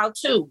first got out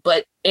too,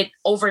 but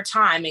over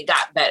time it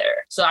got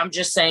better. So I'm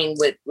just saying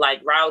with like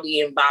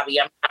Rowdy and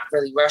Bobby, I'm not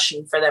really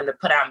rushing for them to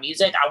put out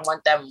music. I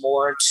want them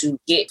more to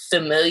get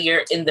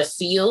familiar in the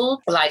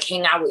field, like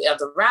hang out with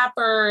other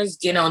rappers,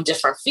 get on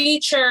different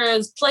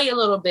features, play a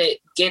little bit,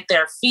 get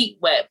their feet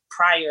wet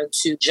prior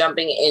to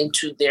jumping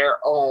into their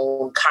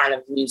own kind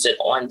of music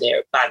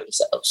by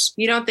themselves.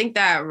 You don't think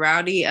that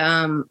Rowdy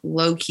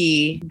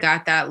low-key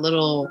got that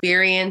little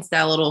experience,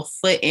 that little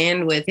foot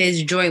in with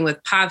his joint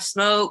with Pop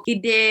Smoke? He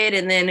did,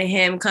 and then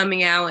him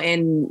coming out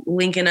and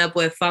linking up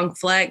with Funk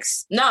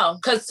Flex? No,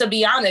 because to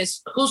be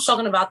honest, who's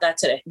talking about that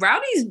today?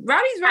 Rowdy's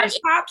verse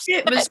pop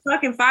shit was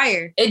fucking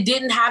fire. It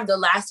didn't have the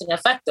lasting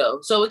effect though.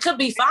 So it could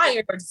be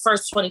fire for the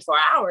first 24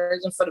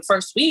 hours and for the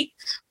first week,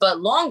 but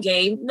long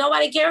game,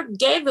 nobody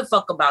gave a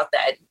fuck about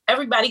that.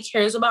 Everybody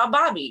cares about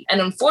Bobby.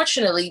 And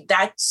unfortunately,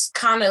 that's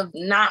kind of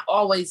not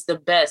always the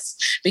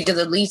best because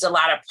it leaves a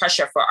lot of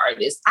pressure for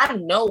artists. I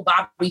know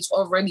Bobby's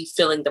already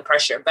feeling the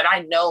pressure, but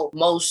I know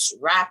most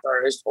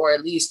rappers, or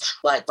at least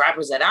like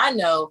rappers that I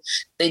know,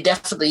 they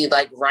definitely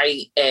like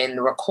write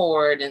and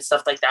record and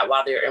stuff like that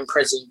while they're in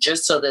prison,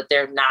 just so that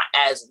they're not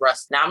as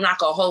rusty. Now, I'm not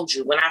going to hold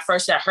you. When I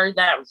first heard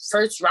that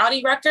first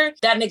Rowdy record,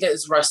 that nigga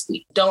is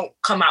rusty. Don't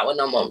come out with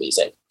no more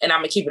music. And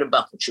I'm going to keep it a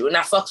buck with you. And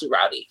I fucks with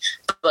Rowdy.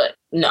 But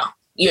no.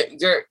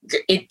 You're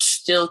it's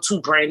still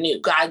too brand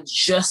new. God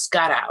just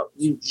got out.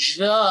 You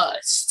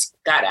just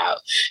got out.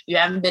 You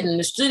haven't been in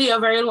the studio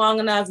very long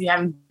enough. You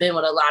haven't been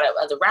with a lot of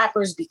other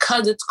rappers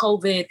because it's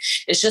COVID.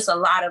 It's just a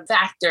lot of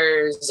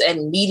factors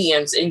and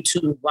mediums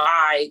into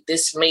why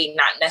this may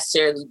not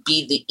necessarily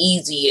be the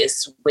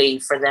easiest way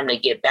for them to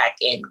get back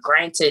in.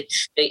 Granted,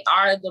 they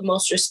are the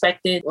most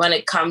respected when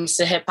it comes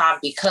to hip hop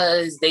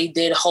because they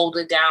did hold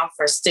it down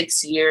for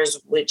 6 years,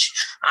 which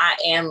I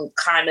am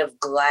kind of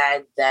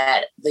glad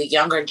that the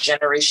younger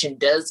generation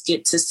does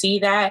get to see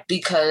that,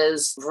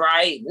 because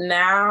right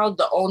now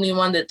the only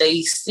one that they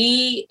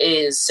see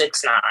is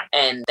 6ix9ine,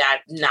 and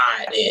that's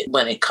not it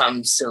when it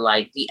comes to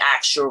like the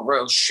actual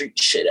real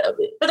street shit of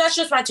it. But that's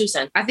just my 2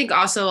 cents. I think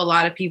also a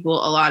lot of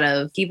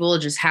people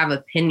just have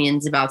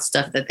opinions about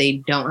stuff that they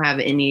don't have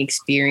any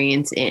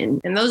experience in.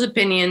 And those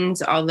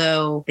opinions,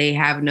 although they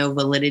have no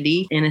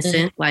validity in a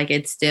sense, like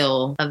it's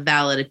still a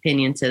valid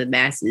opinion to the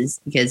masses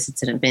because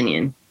it's an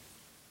opinion.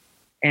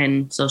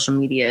 And social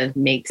media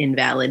makes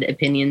invalid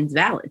opinions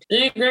valid. Do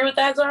you agree with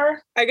that,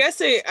 Zara? I guess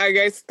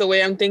the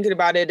way I'm thinking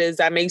about it is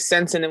that makes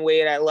sense in a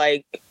way that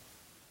like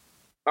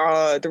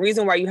the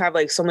reason why you have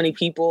like so many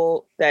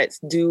people that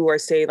do or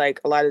say like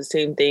a lot of the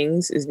same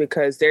things is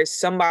because there's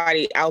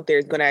somebody out there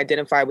is going to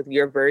identify with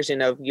your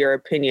version of your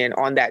opinion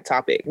on that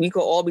topic. We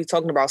could all be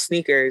talking about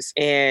sneakers,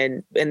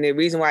 and the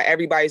reason why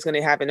everybody's going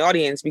to have an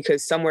audience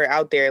because somewhere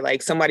out there,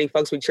 like somebody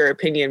fucks with your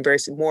opinion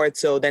versus more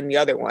so than the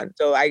other one.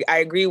 So I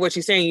agree with what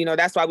you're saying. You know,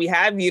 that's why we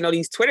have, you know,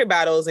 these Twitter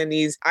battles and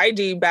these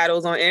IG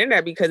battles on the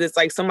internet, because it's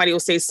like somebody will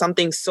say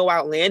something so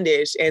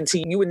outlandish and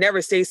you would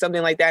never say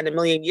something like that in a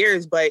million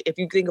years. But if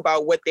you think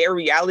about what their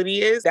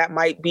reality is, that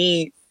might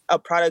be a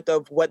product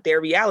of what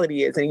their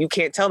reality is. And you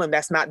can't tell them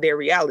that's not their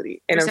reality.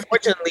 And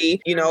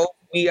unfortunately, you know,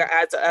 we are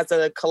as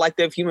a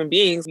collective human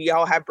beings, we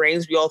all have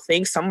brains. We all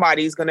think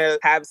somebody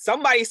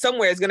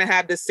somewhere is going to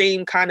have the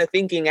same kind of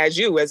thinking as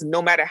you, as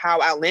no matter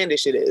how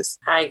outlandish it is.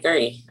 I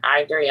agree.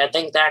 I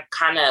think that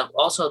kind of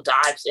also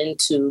dives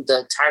into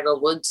the Tiger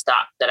Woods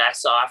doc that I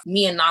saw.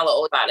 Me and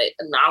Nala about it.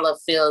 Nala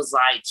feels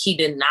like he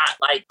did not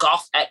like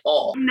golf at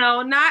all.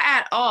 No, not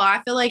at all.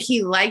 I feel like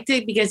he liked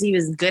it because he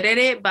was good at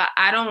it, but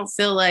I don't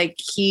feel like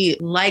he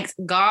liked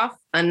golf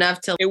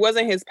enough to... It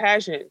wasn't his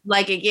passion.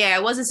 Like, yeah,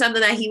 it wasn't something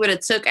that he would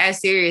have took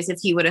as serious if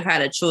he would have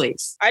had a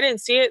choice. I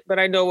didn't see it, but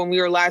I know when we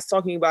were last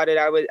talking about it,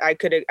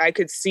 I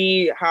could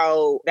see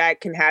how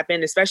that can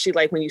happen, especially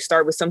like when you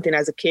start with something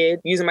as a kid.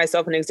 Using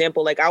myself an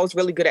example, like I was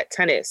really good at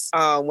tennis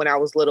when I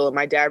was little, and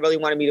my dad really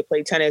wanted me to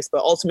play tennis,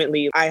 but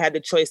ultimately I had the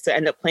choice to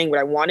end up playing what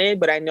I wanted.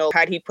 But I know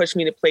had he pushed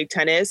me to play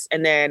tennis,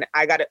 and then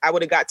I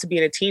would have got to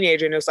being a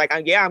teenager, and it was like,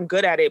 yeah, I'm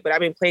good at it, but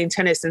I've been playing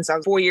tennis since I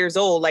was 4 years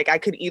old. Like I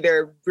could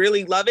either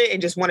really love it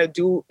and just want to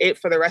do it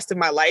for the rest of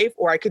my life,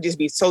 or I could just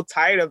be so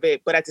tired of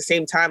it, but at the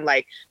same time,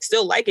 like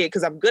still like it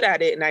because I'm good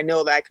at it and I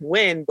know that I can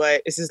win,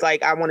 but it's just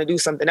like, I want to do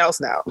something else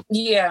now.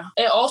 Yeah.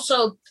 It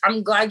also,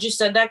 I'm glad you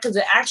said that because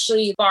it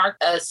actually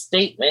sparked a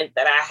statement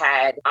that I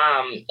had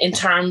in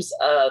terms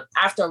of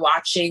after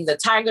watching the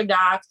Tiger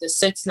doc, the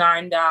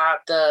 6ix9ine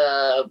doc,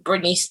 the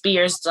Britney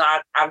Spears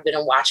doc. I've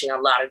been watching a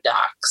lot of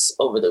docs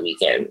over the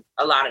weekend,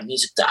 a lot of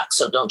music docs,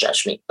 so don't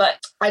judge me. But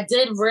I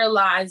did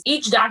realize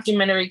each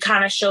documentary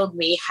kind of showed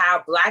me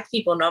how Black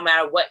people, no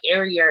matter what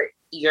area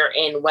you're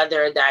in,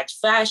 whether that's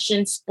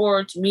fashion,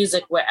 sports,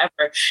 music,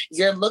 whatever,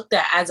 you're looked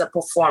at as a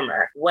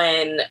performer.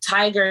 When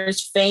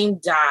Tiger's fame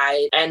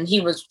died and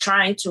he was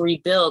trying to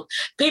rebuild,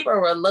 people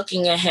were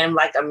looking at him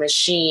like a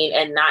machine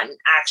and not an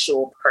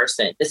actual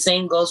person. The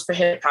same goes for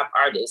hip hop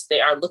artists.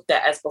 They are looked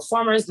at as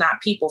performers,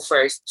 not people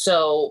first.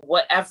 So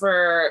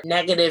whatever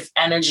negative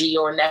energy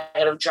or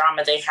negative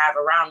drama they have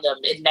around them,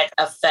 it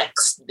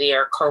affects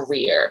their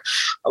career.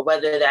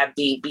 Whether that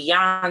be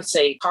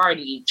Beyonce,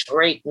 Cardi,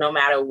 Drake, no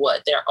matter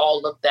what, they're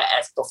all looked at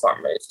as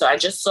performers. So I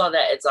just saw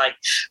that it's like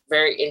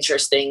very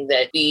interesting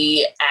that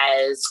we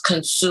as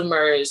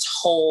consumers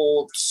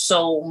hold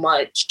so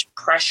much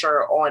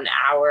pressure on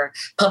our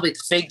public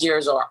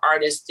figures or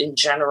artists in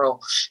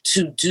general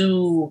to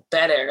do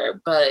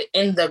better. But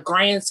in the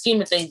grand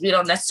scheme of things, we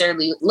don't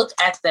necessarily look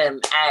at them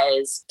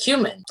as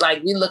human.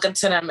 Like we look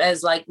into them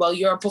as like, well,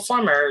 you're a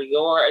performer,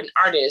 you're an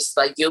artist,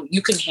 like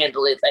you can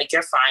handle it, like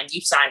you're fine,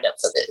 you signed up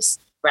for this,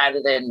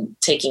 rather than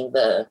taking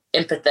the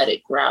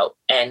empathetic route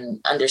and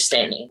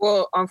understanding.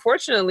 Well,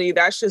 unfortunately,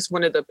 that's just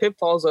one of the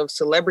pitfalls of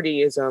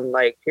celebrityism,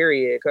 like,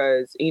 period.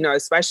 Because, you know,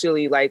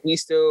 especially like we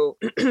still,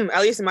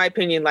 at least in my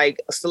opinion, like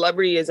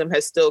celebrityism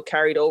has still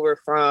carried over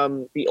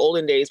from the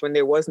olden days when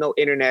there was no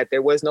internet,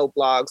 there was no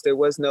blogs, there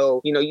was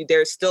no, you know,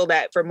 there's still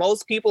that for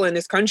most people in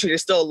this country,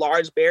 there's still a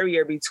large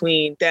barrier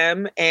between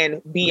them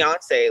and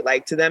Beyonce.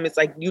 Like to them, it's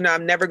like, you know,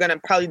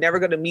 probably never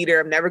going to meet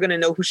her. I'm never going to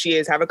know who she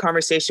is, have a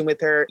conversation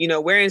with her. You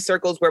know, we're in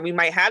circles where we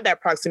might have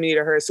that proximity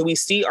to her. So we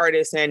see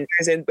artists and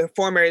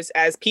performers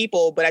as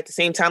people, but at the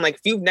same time, like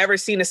if you've never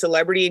seen a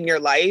celebrity in your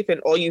life and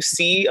all you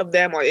see of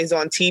them is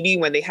on TV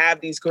when they have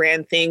these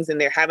grand things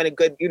and they're having a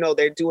good, you know,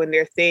 they're doing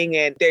their thing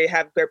and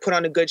they're put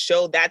on a good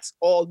show, that's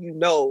all you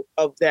know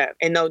of them.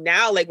 And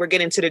now like we're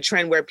getting to the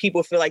trend where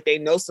people feel like they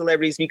know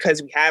celebrities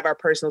because we have our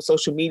personal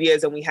social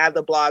medias and we have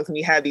the blogs and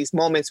we have these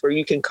moments where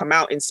you can come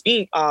out and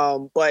speak.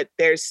 But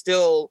there's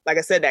still, like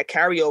I said, that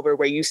carryover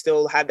where you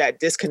still have that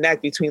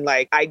disconnect between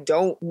like, I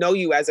don't know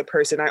you as a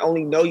person. I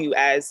only know you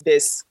as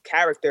this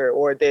character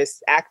or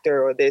this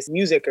actor or this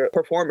music or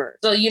performer.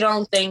 So you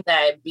don't think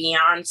that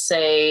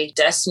Beyonce,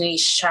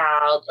 Destiny's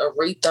Child,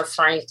 Aretha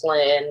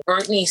Franklin,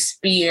 Britney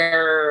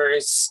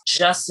Spears,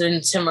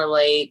 Justin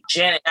Timberlake,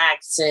 Janet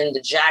Jackson,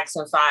 the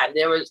Jackson 5,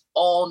 there was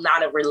all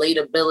not a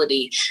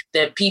relatability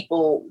that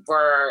people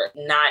were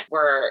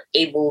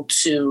able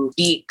to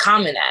be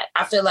common at?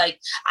 I feel like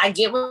I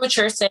get what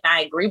you're saying.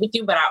 I agree with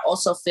you, but I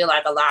also feel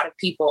like a lot of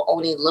people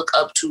only look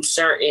up to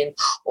certain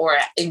or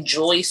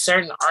enjoy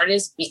certain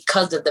artists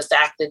because of the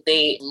fact that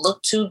they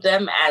look to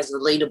them as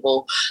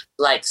relatable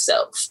like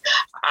self.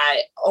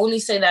 I only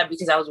say that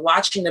because I was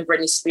watching the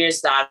Britney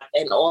Spears doc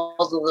and all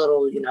the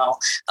little, you know,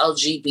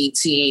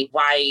 LGBT,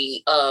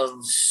 white of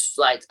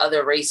like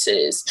other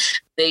races.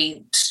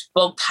 they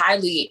spoke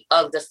highly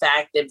of the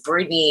fact that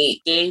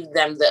Britney gave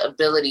them the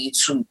ability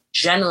to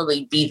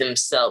generally be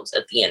themselves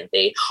at the end of the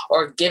day,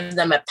 or give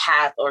them a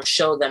path or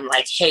show them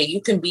like, hey,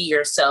 you can be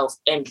yourself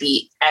and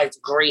be as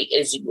great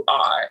as you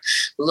are.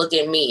 Look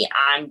at me,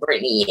 I'm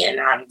Britney, and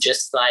I'm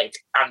just like,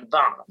 I'm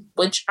bomb,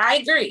 which I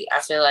agree. I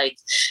feel like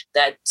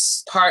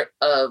that's part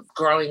of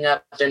growing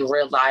up and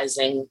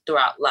realizing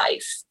throughout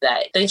life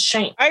that things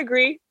change. I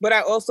agree, but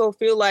I also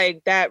feel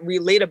like that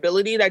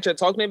relatability that you're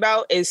talking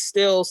about is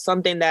still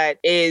something that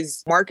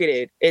is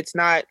marketed. It's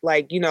not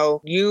like,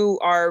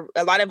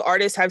 a lot of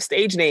artists have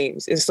stage names.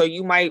 And so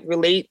you might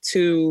relate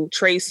to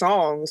Trey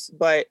Songz,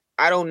 but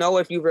I don't know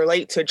if you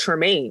relate to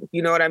Tremaine.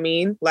 You know what I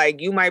mean? Like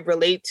you might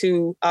relate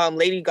to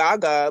Lady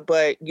Gaga,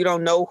 but you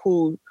don't know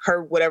who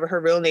whatever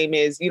her real name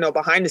is,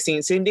 behind the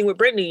scenes. Same thing with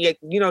Britney.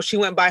 She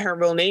went by her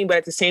real name, but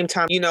at the same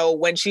time,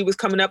 when she was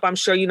coming up, I'm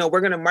sure, we're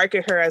going to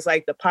market her as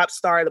like the pop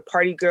star, the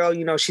party girl,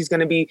 she's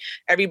going to be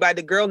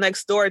everybody, the girl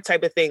next door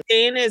type of thing. The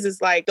thing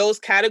is like those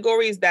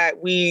categories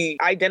that we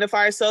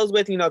identify ourselves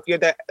with, if you're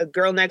the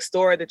girl next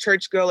door, the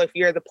church girl, if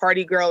you're the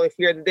party girl, if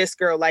you're this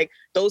girl, like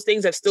those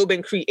things have still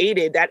been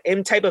created. That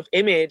type of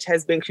image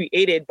has been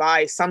created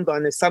by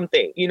someone or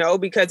something,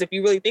 because if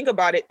you really think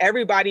about it,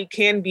 everybody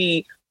can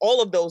be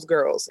all of those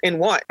girls in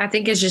one. I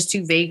think it's just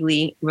too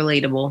vaguely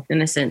relatable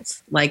in a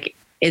sense. Like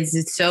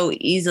it's so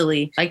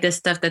easily like the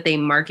stuff that they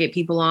market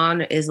people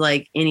on is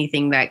like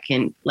anything that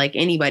can like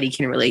anybody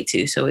can relate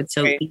to. So it's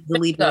so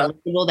easily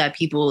relatable that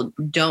people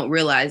don't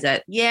realize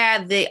that,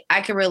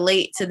 I can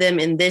relate to them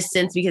in this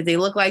sense because they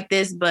look like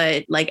this,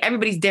 but like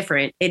everybody's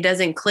different. It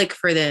doesn't click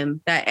for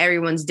them that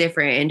everyone's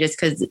different. And just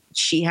because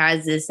she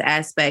has this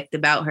aspect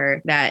about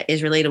her that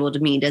is relatable to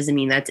me doesn't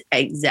mean that's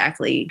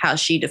exactly how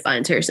she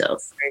defines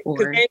herself.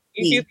 If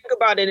you think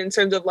about it in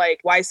terms of like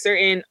why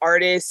certain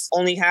artists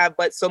only have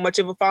but so much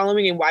of a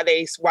following, and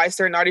why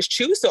certain artists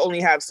choose to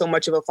only have so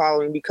much of a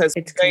following, because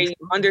they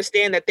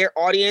understand that their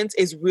audience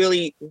is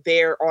really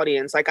their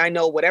audience. Like I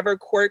know whatever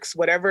quirks,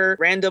 whatever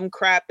random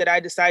crap that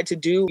I decide to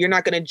do, you're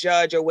not going to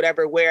judge or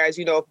whatever. Whereas,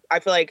 I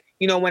feel like,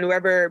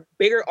 whenever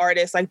bigger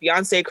artists like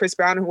Beyonce, Chris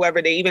Brown,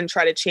 whoever, they even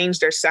try to change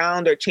their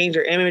sound or change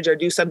their image or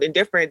do something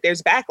different,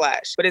 there's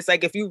backlash. But it's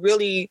like, if you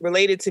really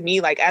related to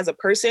me, like as a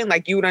person,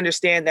 like you would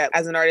understand that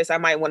as an artist, I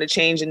might want to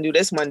change and do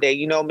this one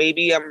day.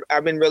 Maybe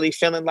I've been really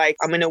feeling like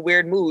I'm in a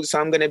weird mood, so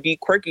I'm going to be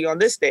quirky on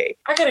this day.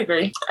 I could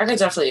agree. I could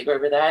definitely agree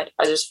with that.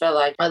 I just feel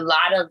like a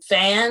lot of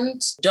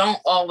fans don't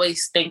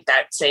always think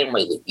that same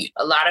way with you.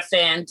 A lot of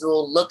fans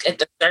will look at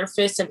the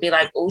surface and be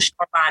like, oh,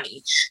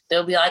 Sharbani.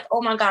 They'll be like,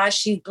 oh my gosh,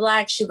 she's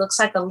black. She looks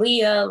like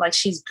Aaliyah. Like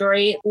she's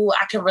great. Oh,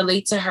 I can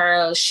relate to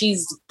her.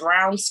 She's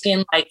brown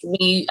skin like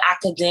me. I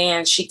could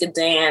dance. She could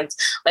dance.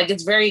 Like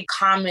it's very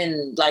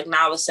common, like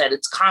Nala said,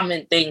 it's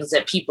common things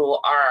that people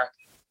are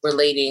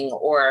relating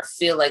or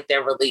feel like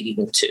they're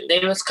relating to.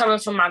 They was coming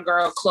for my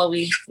girl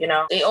Chloe,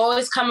 they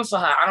always coming for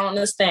her. I don't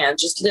understand.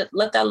 Just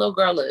let that little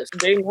girl live.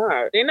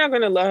 They're not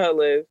gonna let her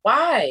live.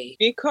 Why?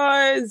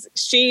 Because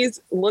she's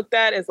looked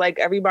at as like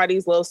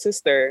everybody's little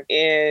sister.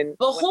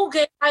 But who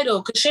get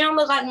Idol? Because she don't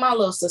look like my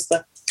little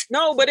sister.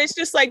 No, but it's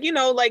just like,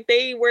 like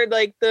they were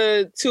like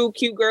the two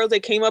cute girls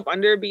that came up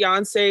under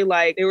Beyonce.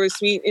 Like they were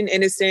sweet and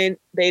innocent.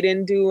 They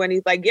didn't do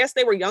any, like, yes,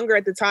 they were younger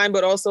at the time,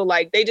 but also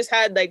like they just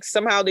had like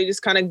somehow they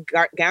just kind of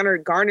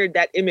garnered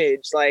that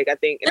image. Like I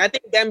think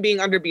them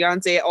being under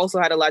Beyonce also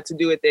had a lot to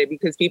do with it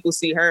because people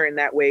see her in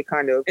that way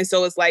kind of. And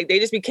so it's like they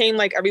just became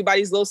like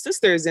everybody's little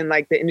sisters in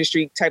like the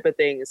industry type of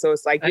thing. And so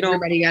it's like, you don't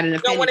want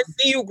to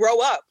see you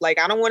grow up. Like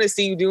I don't want to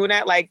see you doing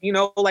that. Like,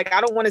 like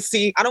I don't want to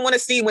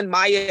see when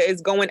Maya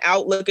is going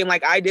out looking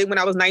like I did when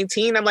I was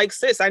 19. I'm like,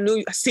 sis, I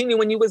seen you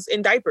when you was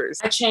in diapers.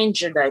 I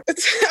changed your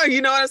diapers.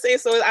 You know what I'm saying?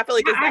 So I feel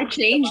like I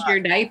changed your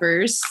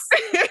diapers.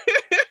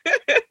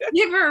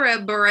 Give her a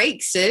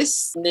break,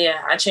 sis.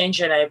 Yeah, I changed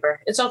your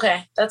diaper. It's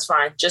okay. That's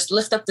fine. Just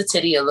lift up the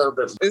titty a little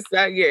bit. It's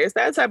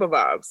that type of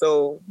vibe.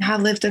 So I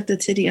lift up the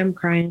titty. I'm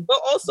crying. But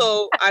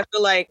also, I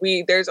feel like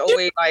there's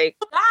always like.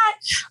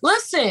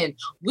 Listen,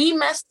 we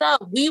messed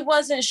up. We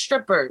wasn't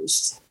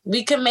strippers.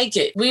 We can make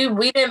it. We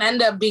didn't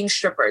end up being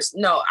strippers.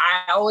 No,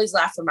 I always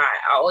laugh at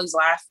I always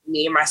laugh.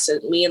 Me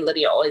and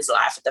Lydia always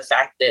laugh at the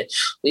fact that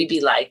we'd be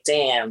like,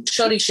 damn,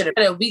 Shorty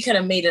we could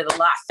have made it a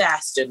lot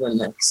faster than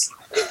this.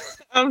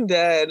 I'm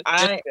dead.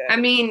 I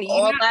mean,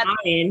 you're not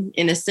lying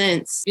in a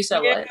sense. You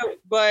said what?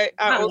 But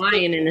I'm not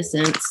lying in a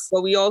sense.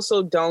 What we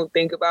also don't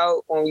think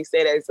about when we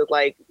say that is that,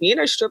 like, being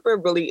a stripper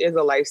really is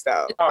a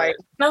lifestyle. Like,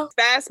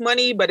 fast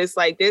money, but it's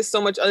like there's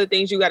so much other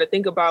things you got to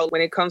think about when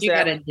it comes to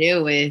that. You got to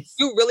deal with.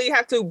 You really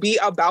have to be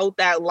about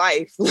that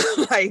life,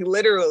 like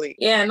literally.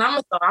 Yeah, and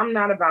I'm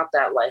not about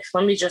that life.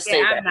 Let me just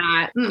say that. I'm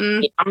not.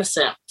 Yeah, I'm a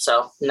simp,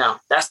 so no,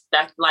 that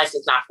life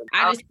is not for me.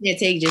 I just can't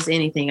take just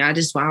anything. I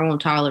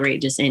won't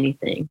tolerate just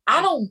anything.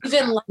 I don't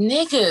even like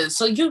niggas,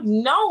 so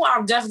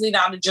I'm definitely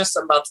not just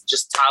about to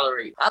just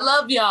tolerate. I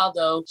love y'all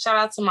though. Shout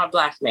out to my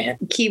black man.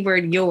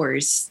 Keyword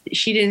yours.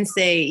 She didn't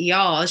say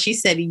y'all. She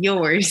said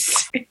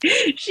yours.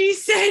 She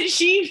said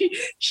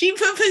she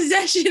put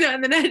possession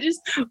on, and I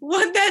just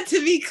want that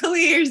to be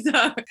clear.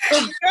 So.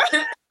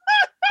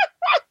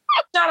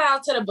 Shout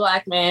out to the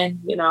black man.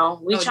 You know,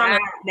 we trying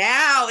to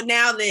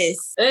now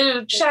this.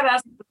 Shout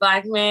out to the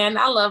black man.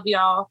 I love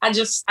y'all. I'm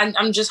just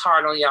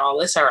hard on y'all.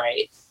 It's all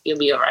right. You'll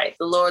be all right.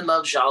 The Lord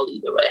loves y'all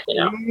either way. You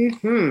know.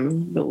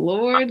 Mm-hmm. The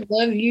Lord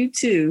love you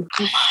too.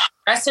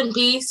 Rest in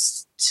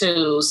peace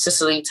to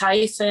Cicely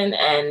Tyson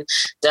and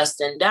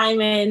Dustin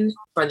Diamond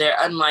for their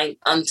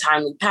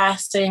untimely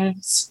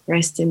passings.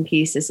 Rest in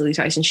peace, Cicely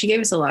Tyson. She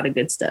gave us a lot of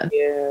good stuff.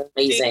 Yeah.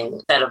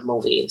 Amazing set of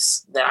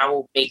movies that I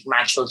will make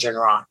my children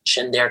watch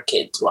and their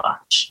kids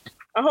watch.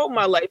 I hope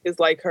my life is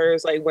like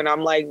hers, like when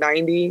I'm like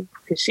 90,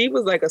 because she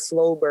was like a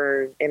slow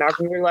burn. And I'm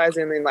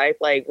realizing in life,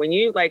 like when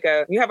you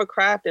you have a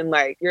craft and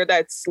like you're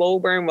that slow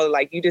burn where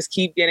like you just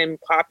keep getting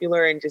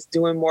popular and just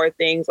doing more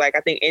things. Like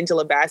I think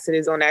Angela Bassett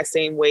is on that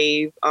same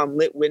wave.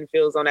 Lit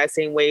Winfield's on that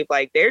same wave.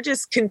 Like they're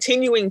just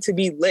continuing to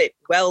be lit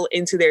well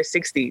into their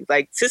 60s.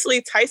 Like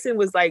Cicely Tyson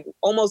was like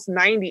almost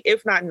 90,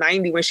 if not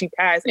 90 when she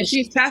passed. And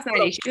she's past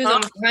 90. She was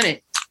almost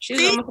 100. She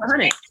was almost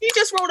 100. She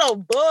just wrote a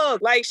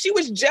book. Like she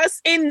was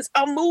just in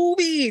a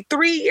movie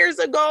 3 years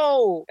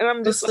ago. And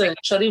I'm just like,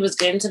 Shorty was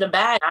getting to the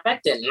bag. I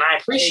respect it and I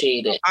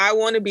appreciate it. I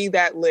want to be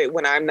that lit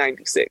when I'm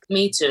 96.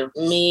 Me too.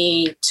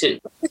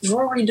 What's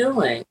Rory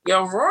doing?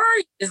 Yo,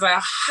 Rory is a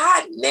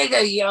hot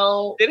nigga,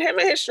 yo. Did him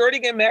and his shorty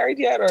get married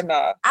yet or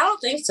not? I don't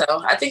think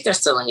so. I think they're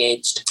still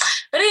engaged.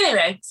 But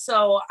anyway,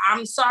 so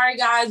I'm sorry,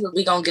 guys, but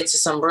we're going to get to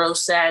some real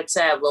sad.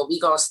 Well,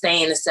 we're going to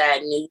stay in the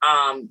sad news.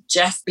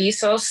 Jeff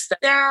Bezos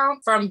stepped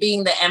down from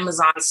being the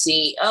Amazon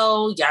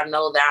CEO. Y'all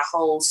know that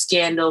whole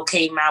scandal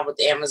came out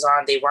with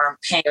Amazon. They weren't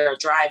paying their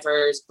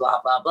drivers, blah,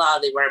 blah, blah.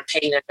 They weren't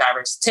paying their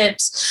drivers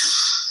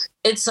tips.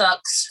 It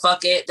sucks.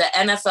 Fuck it. The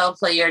NFL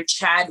player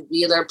Chad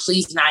Wheeler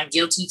pleads not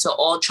guilty to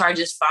all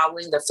charges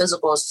following the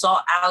physical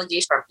assault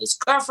allegation from his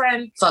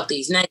girlfriend. Fuck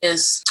these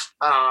niggas.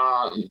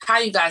 How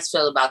you guys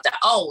feel about that?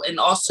 Oh, and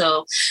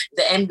also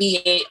the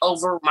NBA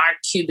over Mark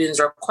Cuban's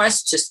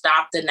request to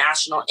stop the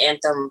national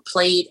anthem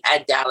played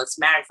at Dallas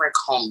Maverick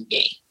home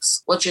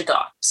games. What's your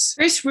thoughts?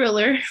 Chris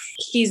Wheeler,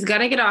 he's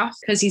gonna get off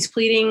because he's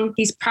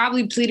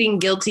probably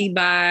pleading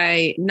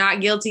not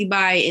guilty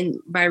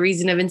by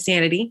reason of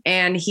insanity.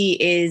 And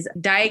he is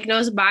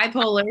diagnosed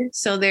bipolar.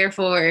 So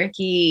therefore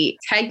he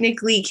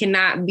technically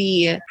cannot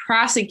be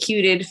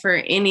prosecuted for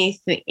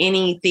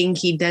anything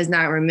he does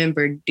not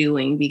remember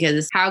doing, because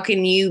how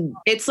can you,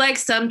 it's like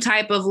some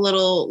type of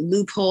little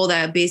loophole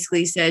that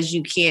basically says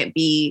you can't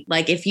be,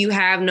 like, if you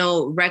have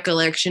no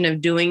recollection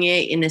of doing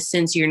it, in a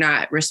sense, you're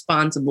not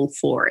responsible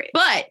for it.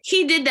 But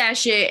he did that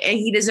shit and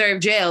he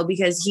deserved jail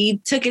because he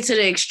took it to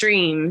the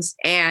extremes,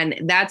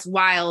 and that's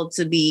wild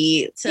to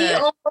be. He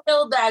almost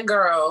killed that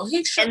girl.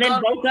 And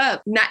then woke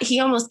up. He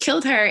almost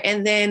killed her,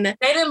 and then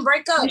they didn't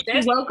break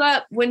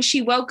up. When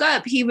she woke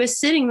up, he was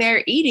sitting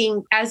there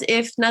eating as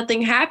if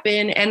nothing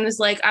happened, and was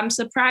like, "I'm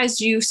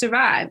surprised you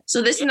survived."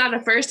 So this is not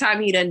the first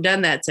time he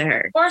done that to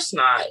her. Of course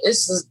not.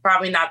 This is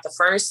probably not the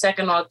first,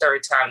 second, or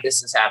third time this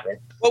has happened.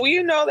 Well,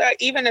 you know that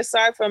even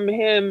aside from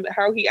him,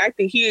 how he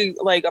acted, he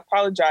like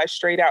apologized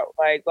straight out,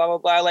 like blah blah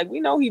blah. Like we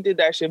know he did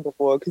that shit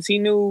before because he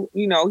knew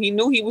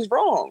he was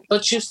wrong.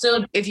 But you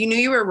still, if you knew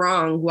you were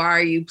wrong, why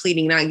are you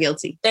pleading not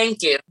guilty?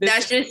 Thank you.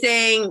 That's just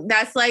saying.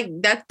 That's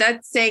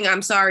saying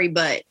I'm sorry,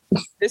 but.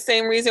 The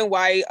same reason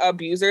why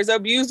abusers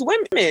abuse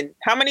women.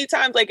 How many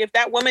times, like if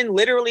that woman,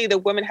 literally the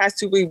woman has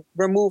to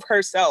remove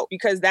herself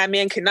because that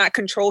man cannot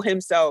control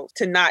himself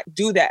to not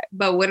do that.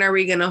 But when are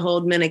we going to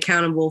hold men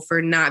accountable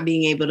for not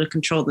being able to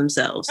control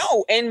themselves?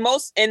 No, and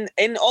most, in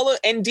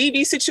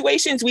DV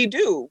situations we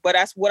do. But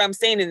that's what I'm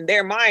saying in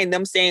their mind,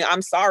 them saying,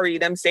 I'm sorry,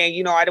 them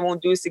saying, I don't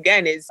want to do this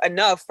again is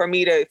enough for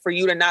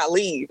you to not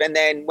leave. And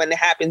then when it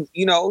happens,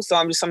 so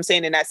I'm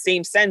saying in that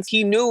same sense,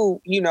 he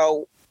knew,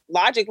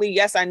 logically,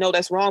 yes, I know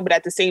that's wrong, but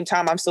at the same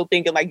time, I'm still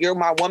thinking like, you're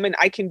my woman.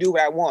 I can do what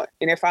I want.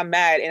 And if I'm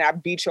mad and I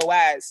beat your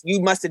ass, you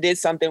must have did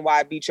something why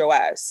I beat your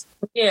ass.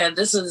 Yeah,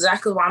 this is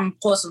exactly why I'm going to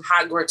pour some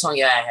hot grits on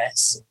your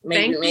ass.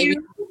 Maybe.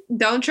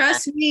 Don't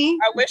trust me.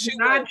 I wish you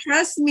would.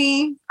 Trust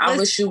me. I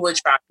wish you would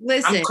try.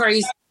 Listen, I'm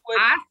crazy.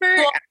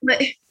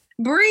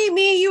 Bree,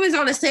 me and you was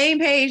on the same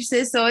page,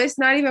 sis, so it's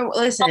not even,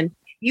 listen.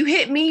 You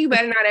hit me, you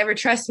better not ever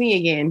trust me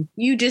again.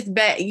 You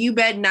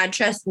better not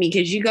trust me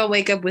because you gonna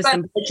wake up with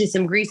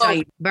some grease on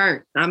you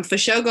burnt. I'm for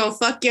sure gonna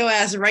fuck your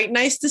ass right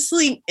nice to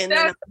sleep, and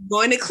then I'm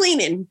going to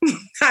cleaning.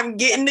 I'm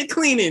getting to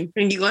cleaning,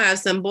 and you're gonna have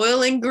some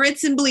boiling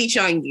grits and bleach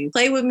on you.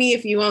 Play with me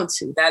if you want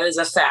to. That is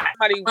a fact.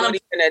 Somebody won't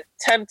even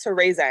attempt to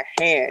raise a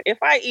hand. If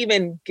I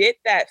even get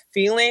that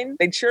feeling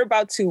that you're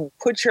about to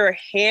put your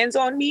hands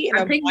on me,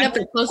 I'm picking up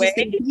the closest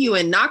thing to you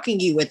and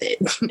knocking you with it.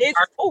 It's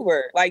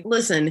over. Like,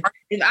 listen,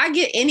 if I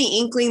get any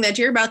inkling that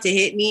you're about to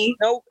hit me,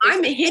 nope,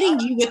 I'm hitting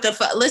you with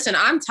listen,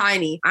 I'm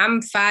tiny.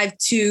 I'm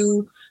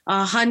 5'2",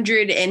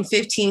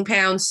 115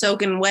 pounds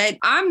soaking wet.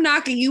 I'm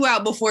knocking you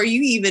out before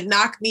you even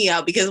knock me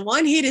out because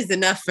one hit is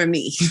enough for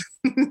me.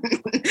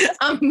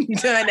 I'm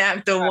done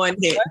after one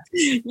hit.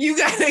 You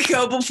gotta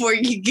go before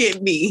you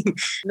get me.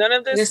 None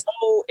of this.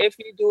 Oh, if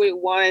you do it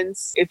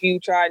once, if you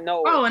try,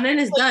 no. Oh, and then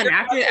it's done.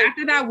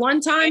 After that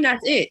one time,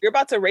 that's it. You're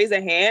about to raise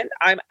a hand.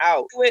 I'm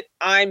out.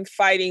 I'm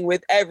fighting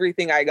with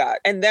everything I got,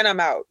 and then I'm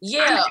out.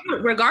 Yeah.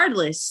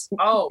 Regardless.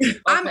 Oh, okay.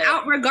 I'm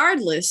out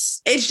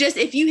regardless. It's just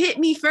if you hit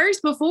me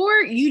first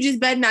before, you just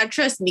better not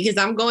trust me because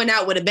I'm going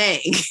out with a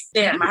bang.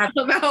 Damn, I'm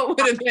out with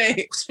a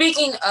bang.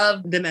 Speaking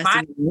of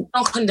domestic,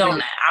 don't condone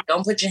that.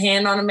 Don't put your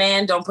hand on a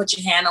man. Don't put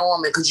your hand on a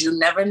woman because you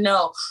never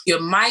know. You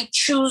might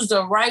choose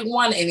the right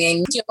one and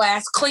then get your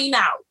ass clean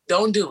out.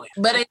 Don't do it.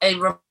 But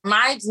it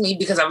reminds me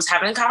because I was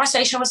having a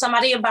conversation with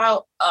somebody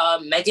about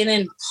Megan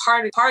and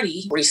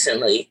Party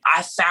recently.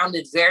 I found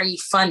it very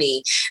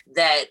funny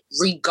that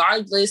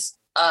regardless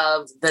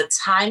of the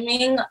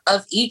timing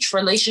of each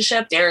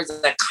relationship, there is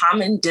a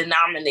common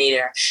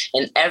denominator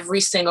in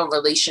every single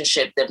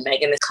relationship that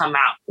Megan has come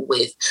out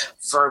with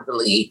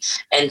verbally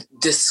and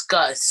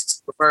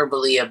discussed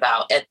verbally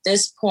about. At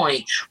this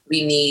point,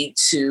 we need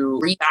to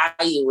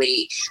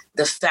reevaluate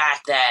the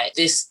fact that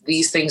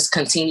these things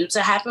continue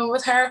to happen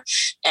with her,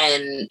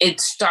 and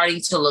it's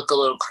starting to look a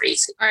little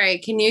crazy. All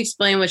right, can you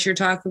explain what you're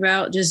talking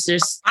about? Just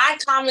my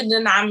common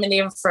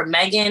denominator for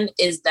Megan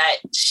is that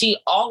she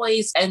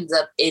always ends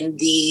up in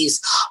these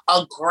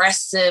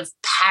aggressive,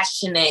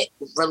 passionate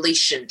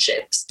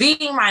relationships.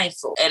 Being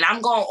mindful, and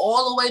I'm going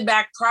all the way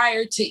back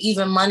prior to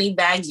even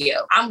Moneybagg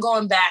Yo. I'm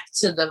going back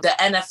to the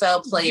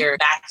NFL player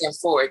back and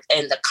forth,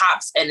 and the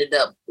cops ended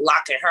up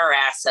locking her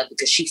ass up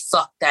because she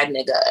fucked that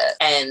nigga up.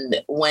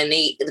 And when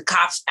the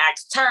cops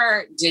asked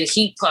her, did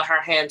he put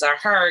her hands on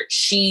her?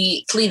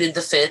 She pleaded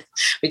the fifth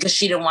because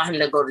she didn't want him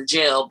to go to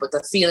jail, but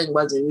the feeling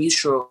wasn't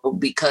mutual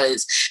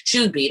because she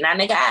was beating that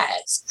nigga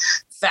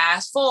ass.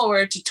 Fast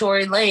forward to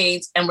Tory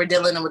Lanez, and we're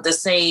dealing with the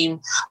same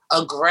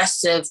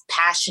aggressive,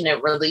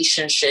 passionate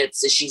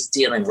relationships that she's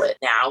dealing with.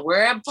 Now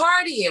we're at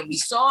Party, and we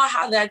saw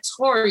how that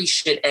Tory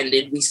shit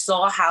ended. We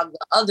saw how the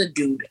other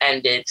dude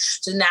ended.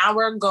 So now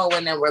we're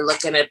going and we're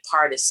looking at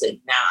Partisan.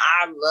 Now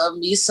I love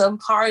me some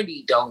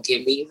Party. Don't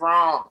get me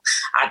wrong.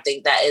 I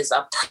think that is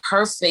a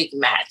perfect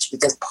match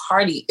because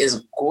Party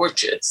is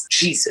gorgeous.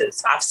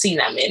 Jesus, I've seen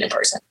that man in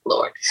person,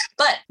 Lord.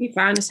 But he's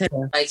fine as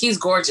hell. Like he's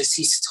gorgeous.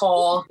 He's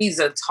tall. He's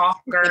a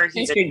talker.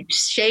 He's a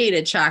shade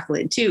of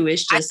chocolate too.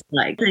 It's just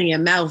like in your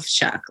mouth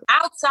chocolate.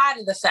 Outside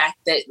of the fact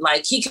that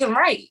like he can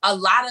write, a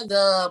lot of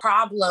the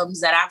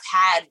problems that I've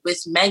had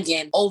with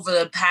Megan over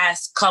the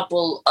past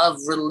couple of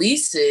album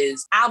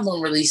releases, I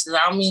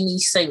don't mean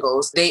these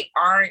singles, they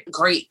aren't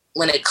great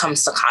when it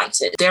comes to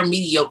content. They're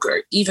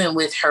mediocre. Even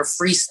with her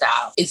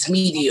freestyle, it's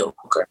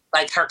mediocre.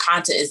 Like her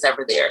content is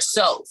never there.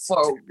 So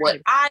for what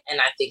and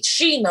I think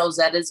she knows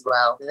that as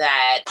well,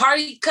 that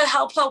Party could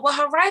help her with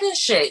her writing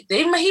shit.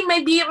 He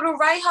may be able to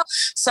write her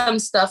some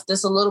stuff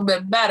that's a little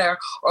bit better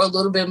or a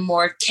little bit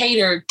more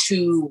catered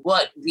to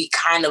what we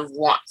kind of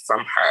want from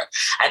her.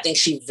 I think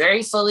she's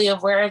very fully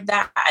aware of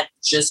that. I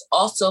just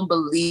also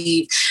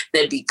believe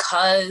that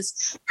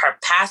because her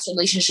past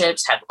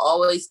relationships have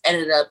always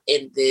ended up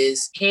in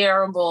this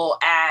terrible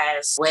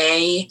ass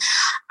way,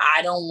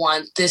 I don't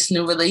want this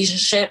new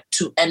relationship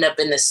to end up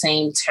in the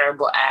same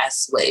terrible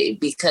ass way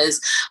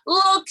because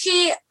low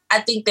key, I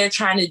think they're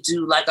trying to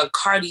do like a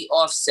Cardi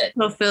Offset.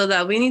 So Phil,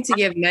 that we need to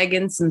give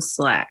Megan some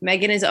slack.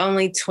 Megan is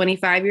only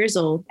 25 years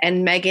old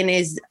and Megan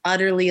is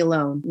utterly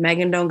alone.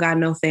 Megan don't got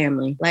no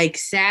family. Like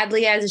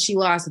sadly, as she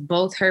lost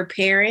both her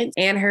parents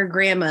and her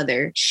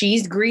grandmother,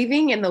 she's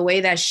grieving in the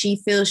way that she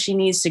feels she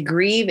needs to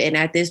grieve. And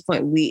at this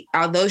point,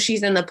 although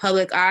she's in the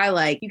public eye,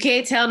 like you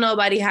can't tell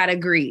nobody how to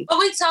grieve. But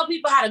we tell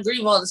people how to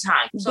grieve all the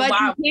time. So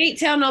but you can't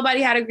tell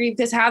nobody how to grieve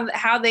because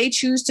how they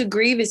choose to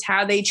grieve is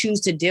how they choose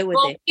to deal with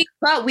it.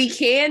 But we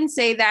can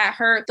say that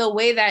the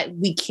way that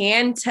we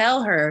can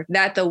tell her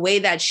that the way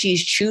that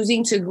she's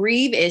choosing to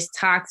grieve is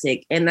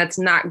toxic and that's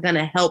not going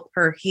to help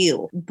her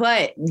heal.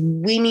 But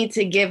we need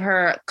to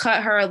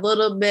cut her a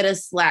little bit of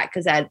slack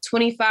because at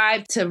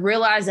 25 to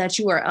realize that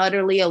you are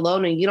utterly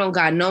alone and you don't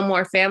got no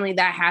more family,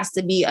 that has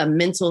to be a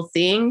mental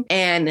thing.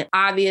 And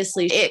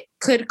obviously it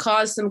could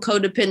cause some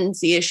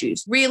codependency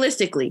issues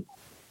realistically.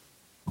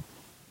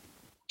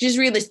 Just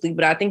realistically,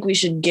 but I think we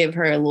should give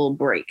her a little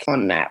break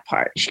on that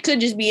part. She could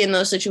just be in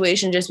those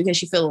situations just because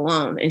she feels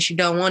alone and she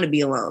don't want to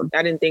be alone.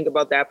 I didn't think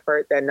about that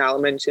part that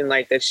Nala mentioned,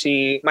 like that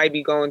she might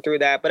be going through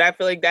that, but I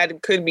feel like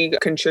that could be a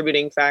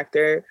contributing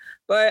factor.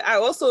 But I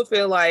also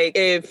feel like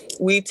if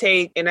we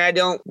take, and I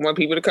don't want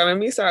people to come at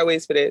me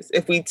sideways for this,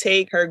 if we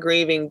take her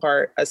grieving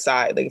part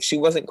aside, like if she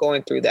wasn't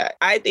going through that,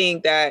 I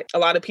think that a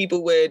lot of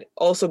people would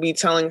also be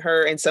telling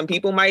her, and some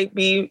people might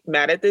be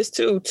mad at this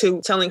too,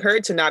 to telling her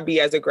to not be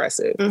as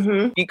aggressive.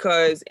 Mm-hmm.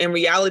 Because in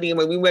reality,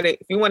 if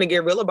you want to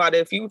get real about it,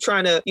 if you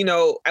trying to,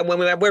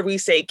 where we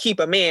say keep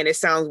a man, it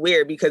sounds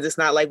weird because it's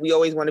not like we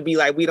always want to be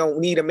like, we don't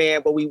need a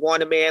man, but we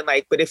want a man.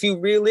 Like, but if you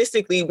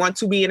realistically want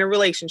to be in a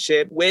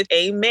relationship with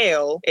a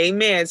male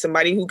man,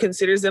 somebody who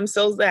considers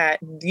themselves that,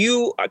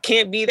 you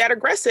can't be that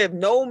aggressive.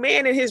 No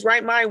man in his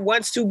right mind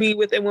wants to be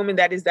with a woman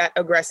that is that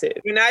aggressive.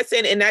 You're not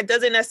saying, and that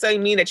doesn't necessarily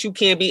mean that you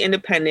can't be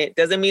independent.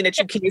 Doesn't mean that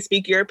you can't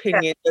speak your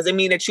opinion. Doesn't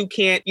mean that you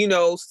can't,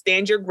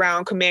 stand your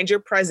ground, command your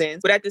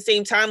presence. But at the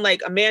same time,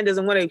 like, a man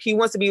he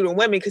wants to be with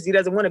women because he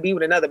doesn't want to be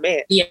with another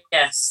man.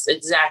 Yes,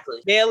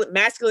 exactly. Male,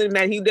 masculine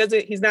man,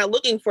 he's not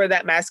looking for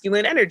that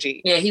masculine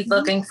energy. Yeah, he's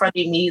looking for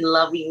me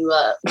loving you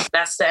up.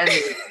 That's the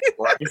energy.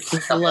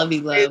 It's a lovey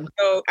love.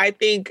 So I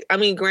think,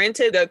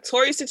 granted, the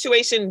Tory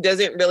situation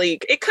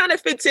it kind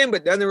of fits in,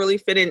 but doesn't really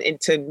fit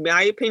into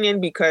my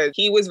opinion, because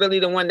he was really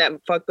the one that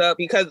fucked up,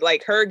 because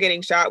like her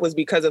getting shot was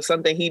because of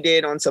something he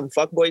did on some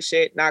fuckboy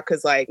shit, not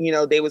because like,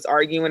 they was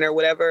arguing or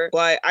whatever.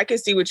 But I can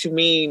see what you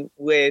mean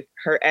with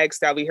her ex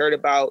that we heard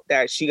about,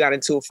 that she got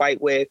into a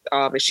fight with,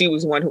 and she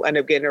was the one who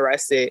ended up getting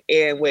arrested,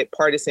 and with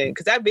Partisan.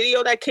 Because that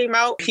video that came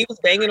out, he was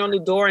banging on the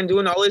door and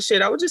doing all this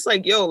shit. I was just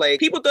like, yo, like,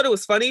 people thought it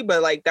was funny,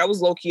 but like, that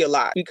was low-key a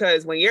lot.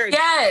 Because when you're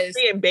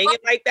and banging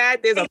like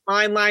that, there's a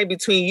fine line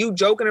between you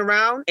joking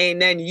around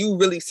and then you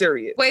really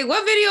serious. Wait,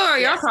 what video are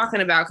y'all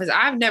talking about? Because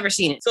I've never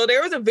seen it. So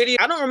there was a video,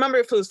 I don't remember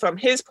if it was from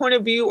his point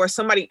of view or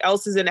somebody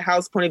else's in the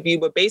house point of view,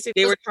 but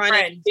basically they were trying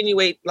to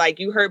insinuate, like,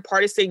 you heard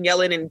Partisan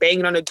yelling and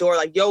banging on the door,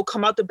 like, yo,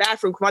 come out the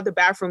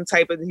bathroom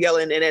type of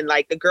yelling. And then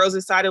like the girls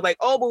decided like,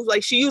 oh, but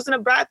like she using the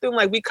bathroom,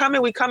 like we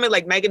coming,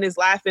 like Megan is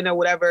laughing or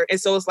whatever. And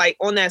so it's like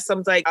on that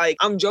some like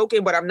I'm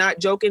joking, but I'm not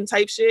joking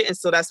type shit. And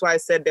so that's why I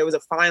said there was a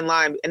fine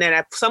line. And then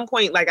at some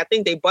point, like I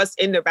think they bust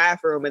in the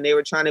bathroom and they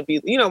were trying to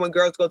be, when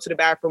girls go to the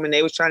bathroom and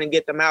they was trying to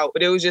get them out.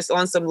 But it was just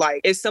on some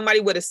like, if somebody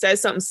would have said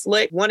something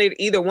slick,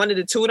 either one of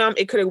the two of them,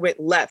 it could have went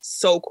left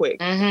so quick.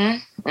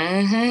 And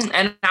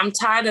I'm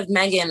tired of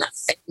Megan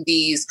in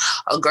these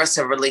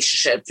aggressive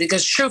relationships,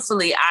 because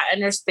truthfully, I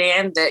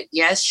understand that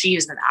yes, she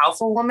is an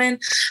alpha woman,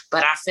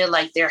 but I feel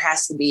like there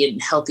has to be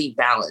a healthy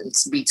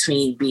balance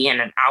between being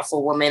an alpha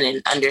woman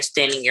and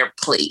understanding your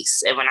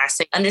place. And when I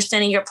say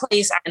understanding your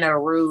place, I'm in a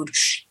rude,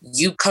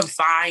 you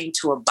confined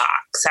to a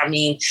box. I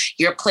mean,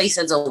 your place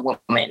as a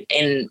woman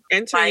and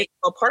entering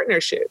a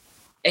partnership.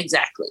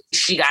 Exactly.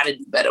 She got to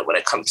do better when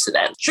it comes to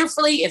that.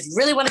 Truthfully, if you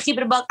really want to keep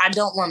it a buck, I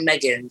don't want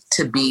Megan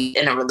to be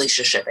in a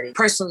relationship. And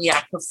personally,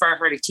 I prefer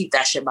her to keep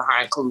that shit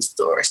behind closed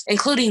doors,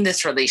 including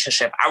this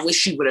relationship. I wish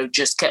she would have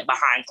just kept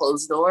behind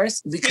closed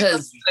doors,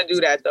 because she want to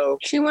do that though.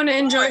 She want to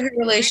enjoy her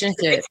relationship.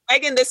 It's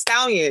Megan Thee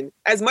Stallion.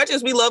 As much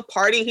as we love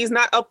Party, he's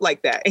not up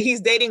like that. And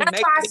he's dating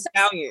Megan Thee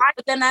Stallion.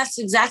 But then that's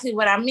exactly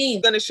what I mean.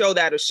 He's gonna show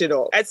that or shit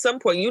off at some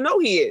point.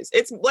 He is.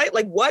 It's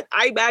like what?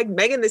 I bag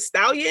Megan Thee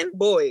Stallion?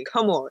 Boy,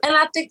 come on. And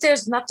I think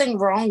there's nothing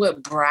wrong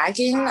with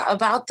bragging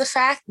about the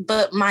fact,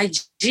 but my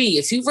G,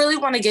 if you really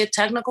want to get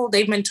technical,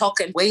 they've been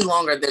talking way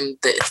longer than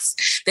this.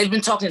 They've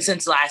been talking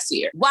since last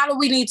year. Why do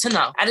we need to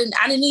know? I didn't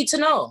need to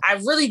know. I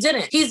really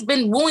didn't. He's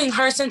been wooing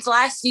her since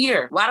last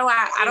year. Why do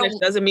I don't... It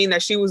doesn't mean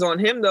that she was on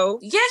him though.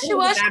 Yes, she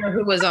was. It doesn't matter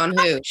who was on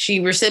who. She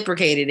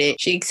reciprocated it.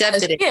 She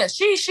accepted it. Yeah,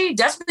 she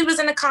definitely was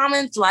in the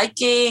comments,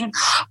 liking,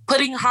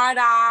 putting heart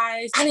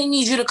eyes. I didn't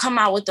need you to come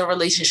out with the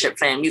relationship,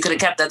 fam. You could have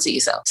kept that to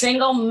yourself.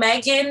 Single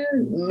Megan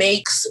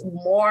makes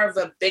more of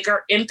a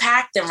bigger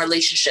impact than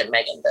relationship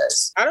Megan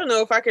does. I don't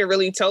know if I can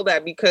really tell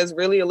that, because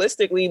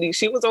realistically,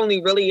 she was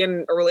only really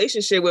in a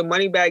relationship with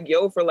Moneybagg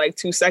Yo for like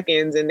 2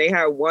 seconds, and they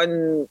had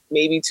one,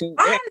 maybe two,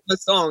 a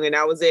song, and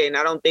that was it. And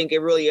I don't think it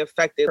really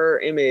affected her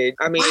image.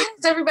 I mean,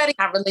 everybody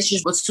had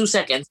relationship was 2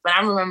 seconds, but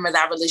I remember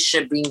that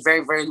relationship being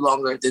very, very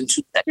longer than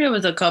 2 seconds. It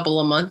was a couple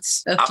of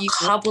months.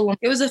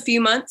 It was a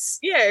few months.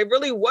 Yeah, it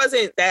really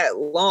wasn't that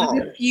long. It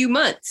was a few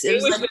months. It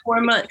was like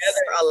 4 months.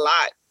 A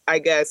lot. I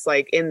guess,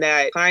 like in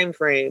that time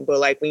frame. But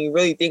like when you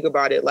really think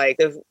about it, like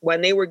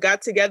when they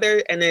got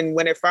together and then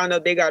when it found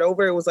out they got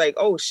over, it was like,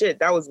 oh shit,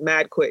 that was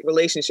mad quick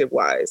relationship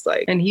wise.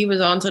 Like, and he was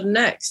on to the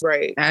next.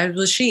 Right. As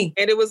was she.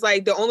 And it was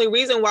like the only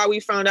reason why we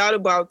found out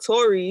about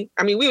Tory,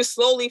 I mean, we were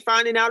slowly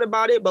finding out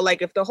about it, but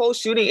like if the whole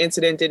shooting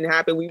incident didn't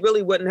happen, we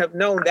really wouldn't have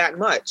known that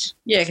much.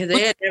 Yeah, because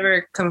they had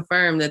never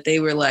confirmed that they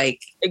were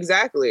like...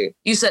 Exactly.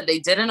 You said they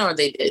didn't or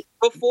they did?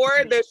 Before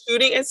the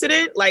shooting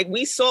incident, like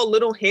we saw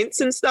little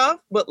hints and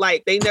stuff, but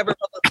like they never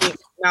came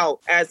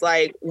out as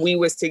like we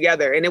was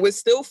together, and it was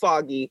still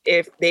foggy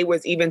if they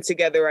was even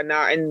together or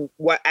not. And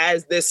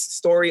as this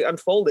story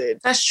unfolded,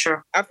 that's true.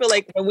 I feel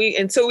like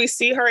until we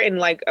see her in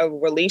like a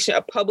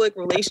public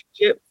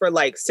relationship for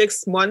like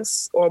 6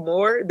 months or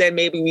more, then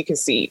maybe we can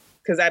see.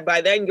 Because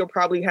by then you'll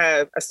probably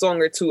have a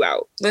song or two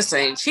out.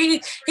 Listen,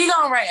 he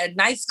gonna write a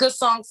nice good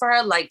song for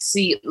her, like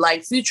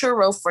Future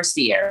wrote for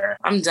Sierra.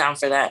 I'm down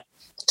for that.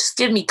 Just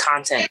give me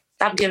content.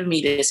 Stop giving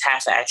me this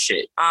half-ass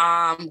shit.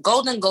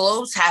 Golden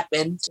Globes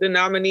happened. The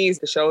nominees,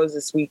 the show is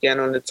this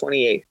weekend on the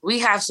 28th. We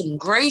have some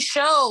great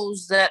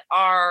shows that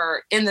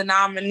are in the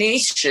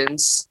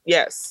nominations.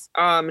 Yes.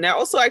 And I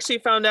also actually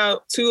found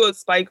out 2 of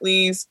Spike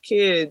Lee's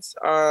kids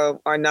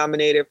are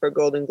nominated for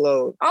Golden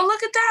Globe. Oh,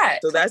 look at that.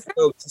 So that's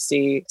dope to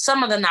see.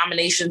 Some of the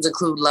nominations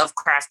include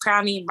Lovecraft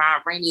County, Ma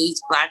Rainey's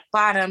Black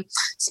Bottom,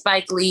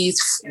 Spike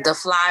Lee's The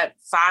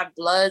Five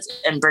Bloods,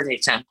 and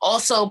Bridgerton.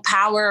 Also,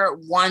 Power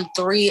won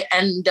 3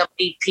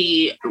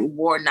 NWP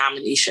award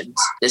nominations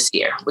this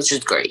year, which is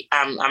great.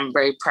 I'm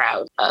very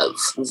proud of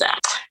them.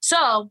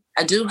 So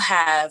I do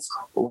have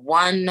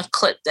one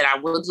clip that I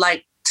would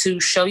like to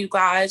show you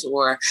guys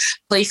or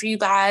play for you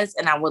guys,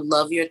 and I would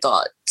love your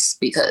thoughts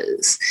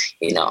because,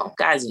 you know,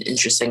 guy's an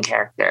interesting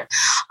character.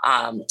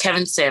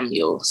 Kevin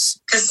Samuels.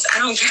 Because I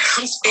don't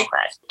care.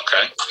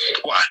 Okay.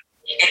 Why?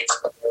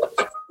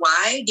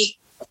 Why?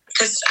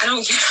 Because I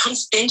don't care. I'm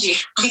stingy.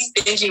 I'm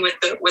stingy with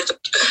the.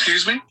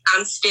 Excuse me?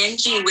 I'm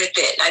stingy with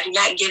it. I do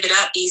not give it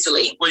up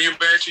easily. Were you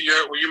married to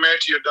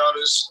your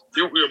daughter's?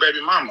 Your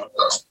baby mama,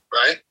 though,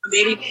 right?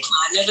 Baby,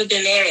 I've never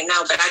been married,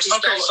 no, but I just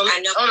okay, don't. So I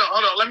know.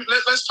 Hold on.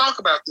 Let's talk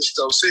about this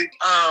though. See,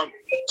 I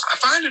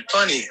find it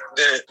funny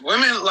that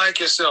women like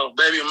yourself,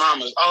 baby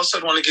mamas, all of a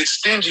sudden want to get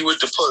stingy with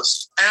the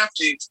puss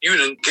after you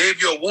done gave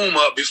your womb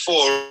up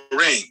before a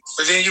ring.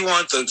 But then you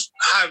want the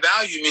high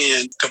value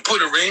man to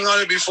put a ring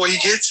on it before he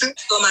gets it?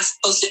 So am I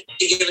supposed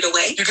to give it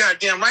away? You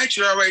goddamn right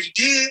you already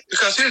did.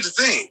 Because here's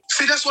the thing.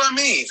 See, that's what I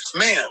mean.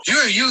 Ma'am,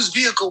 you're a used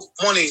vehicle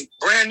wanting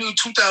brand new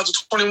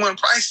 2021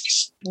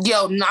 prices.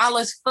 Yo,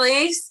 Nala's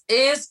face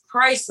is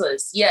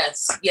priceless.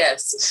 Yes,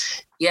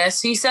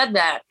 he said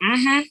that.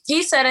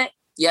 He said it.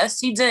 Yes,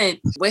 he did.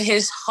 With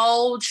his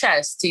whole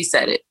chest, he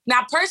said it.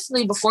 Now,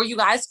 personally, before you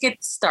guys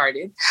get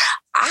started,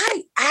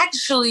 I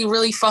actually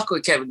really fuck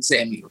with Kevin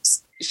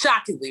Samuels.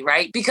 Shockingly,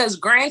 right? Because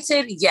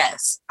granted,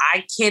 yes,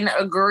 I can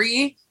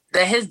agree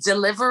that his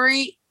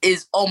delivery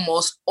is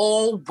almost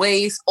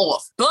always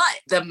off. But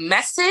the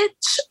message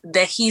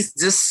that he's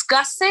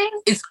discussing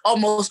is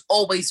almost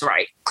always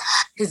right.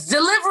 His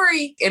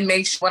delivery, it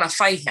makes you want to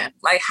fight him.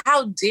 Like,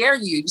 how dare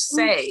you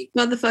say...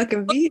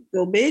 Motherfucking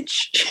vehicle,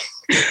 bitch.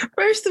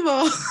 First of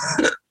all...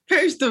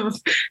 First and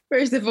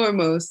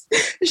foremost,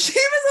 she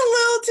was a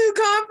little too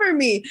calm for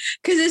me.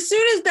 Because as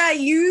soon as that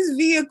used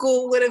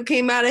vehicle would have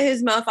came out of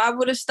his mouth, I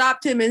would have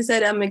stopped him and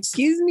said,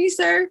 excuse me,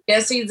 sir?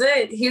 Yes, he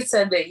did. He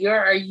said that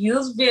you're a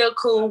used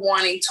vehicle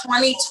wanting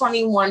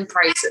 2021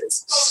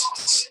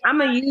 prices.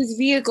 I'm a used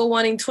vehicle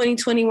wanting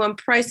 2021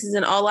 prices,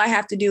 and all I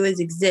have to do is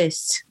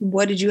exist.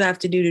 What did you have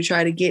to do to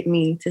try to get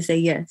me to say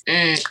yes?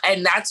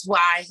 And that's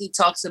why he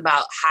talks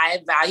about high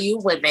value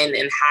women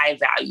and high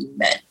value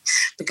men.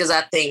 Because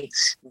I think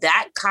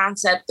that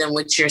concept in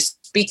which you're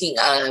speaking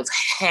of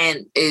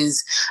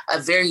is a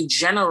very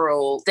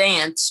general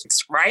stance,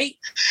 right?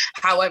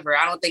 However,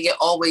 I don't think it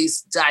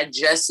always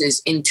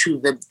digests into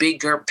the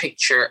bigger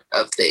picture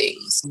of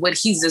things. What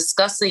he's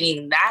discussing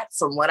in that,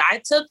 from what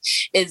I took,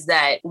 is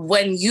that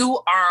when you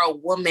are a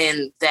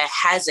woman that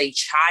has a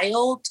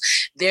child,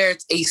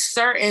 there's a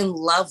certain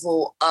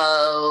level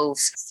of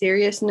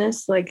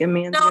seriousness, like a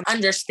man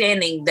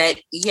understanding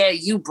that, yeah,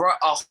 you brought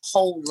a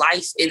whole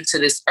life into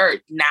this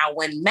earth. Now,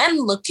 when men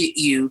look at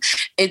you,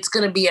 it's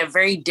going to be a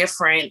very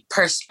different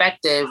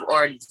perspective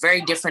or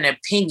very different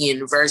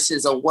opinion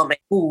versus a woman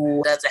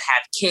who doesn't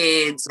have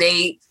kids.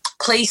 They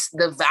place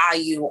the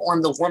value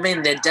on the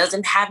woman that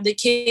doesn't have the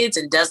kids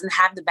and doesn't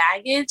have the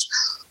baggage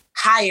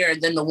higher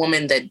than the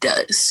woman that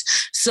does.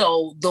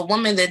 So the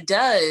woman that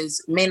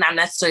does may not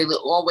necessarily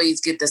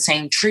always get the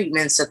same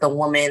treatments that the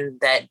woman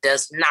that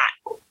does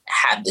not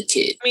have the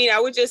kid. I mean, I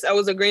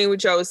was agreeing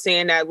with you. I was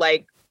saying that,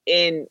 like,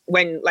 in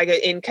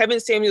Kevin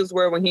Samuels'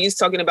 word, when he's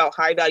talking about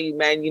high value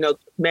men, you know,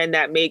 men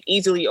that make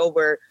easily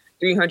over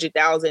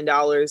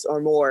 $300,000 or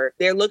more,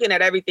 they're looking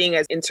at everything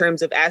as in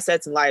terms of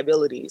assets and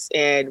liabilities.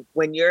 And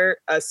when you're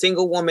a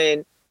single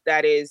woman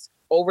that is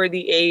over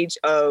the age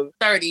of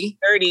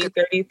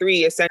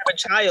 33, a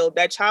child,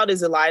 that child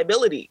is a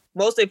liability.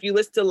 Most, if you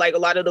listen to like a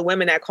lot of the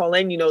women that call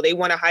in, you know, they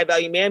want a high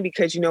value man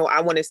because, you know,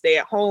 I want to stay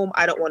at home.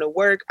 I don't want to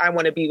work. I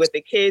want to be with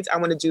the kids. I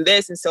want to do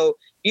this. And so if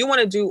you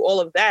want to do all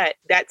of that,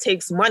 that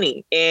takes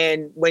money.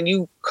 And when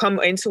you come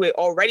into it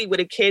already with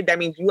a kid, that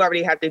means you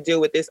already have to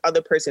deal with this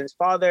other person's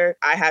father.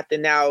 I have to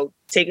now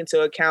take into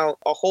account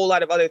a whole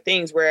lot of other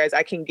things. Whereas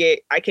I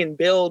can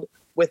build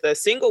with a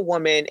single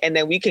woman, and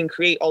then we can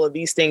create all of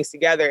these things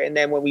together. And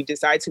then when we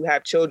decide to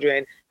have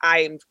children,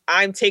 I'm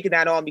taking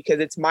that on because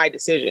it's my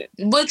decision.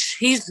 Which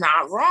he's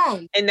not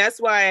wrong. And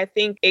that's why I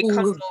think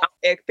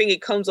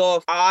it comes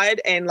off odd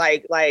and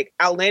like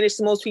outlandish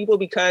to most people,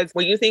 because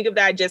when you think of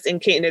that just in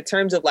the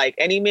terms of like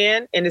any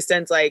man, in the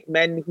sense like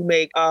men who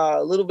make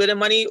a little bit of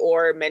money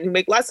or men who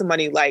make lots of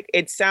money, like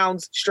it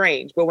sounds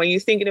strange. But when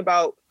you're thinking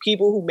about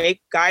people who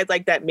make guys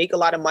like that make a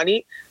lot of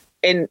money,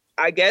 and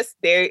I guess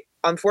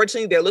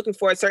unfortunately, they're looking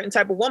for a certain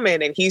type of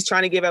woman, and he's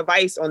trying to give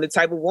advice on the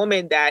type of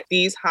woman that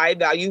these high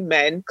value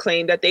men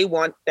claim that they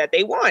want.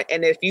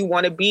 And if you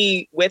want to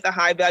be with a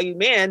high value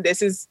man,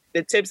 this is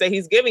the tips that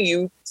he's giving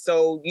you,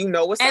 so you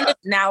know what's up.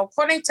 Now,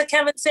 according to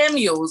Kevin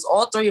Samuels,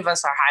 all three of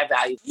us are high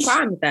value. I'm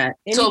fine with that.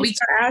 So we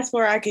ask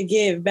for, I could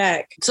give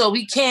back. So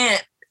we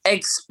can't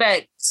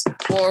expect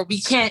or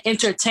we can't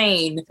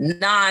entertain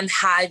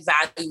non-high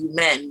value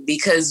men,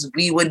 because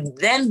we would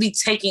then be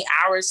taking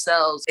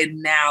ourselves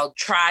and now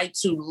try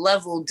to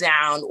level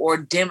down or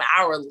dim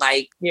our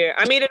light. Yeah,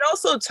 I mean, it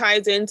also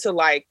ties into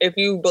like, if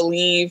you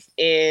believe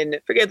in,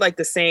 forget like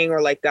the saying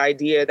or like the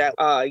idea that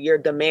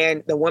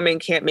the woman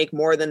can't make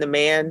more than the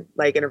man,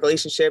 like in a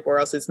relationship, or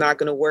else it's not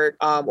going to work.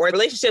 Or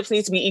relationships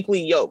need to be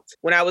equally yoked.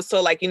 When I was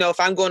told, like, if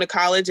I'm going to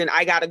college and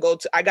I got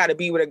to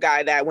be with a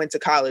guy that went to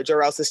college,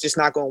 or else it's just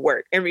not going to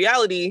work. In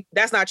reality,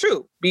 that's not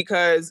true,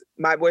 because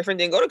my boyfriend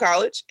didn't go to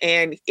college.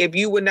 And if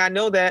you would not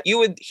know that,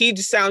 he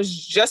just sounds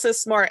just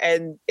as smart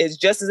and is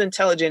just as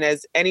intelligent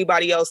as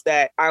anybody else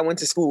that I went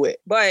to school with.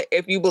 But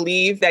if you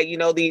believe that,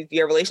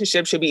 your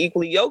relationship should be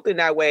equally yoked in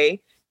that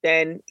way,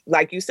 then,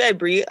 like you said,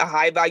 Bree, a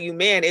high-value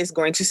man is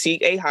going to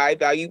seek a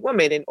high-value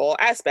woman in all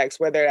aspects,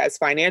 whether that's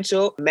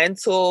financial,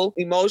 mental,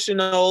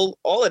 emotional,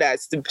 all of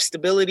that,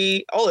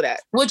 stability, all of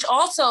that. Which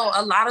also,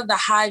 a lot of the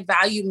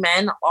high-value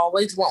men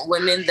always want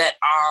women that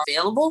are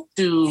available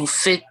to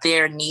fit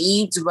their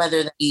needs,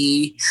 whether they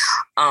be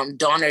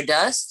dawn or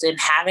dust, and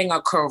having a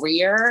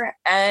career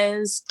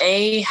as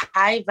a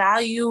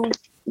high-value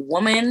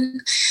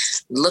woman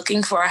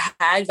looking for a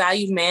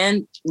high-value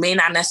man may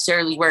not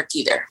necessarily work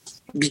either,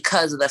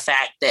 because of the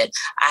fact that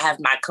I have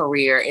my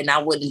career and I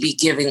wouldn't be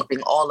giving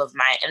all of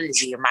my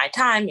energy and my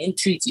time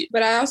into you.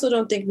 But I also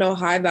don't think no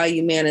high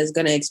value man is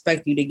going to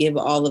expect you to give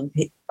all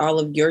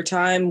of your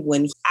time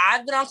when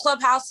I've been on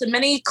Clubhouse in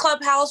many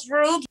Clubhouse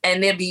rooms,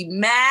 and there'd be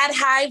mad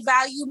high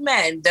value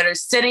men that are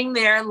sitting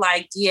there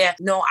like, yeah,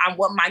 no, I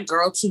want my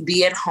girl to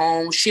be at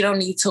home. She don't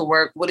need to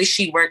work. What is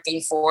she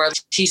working for?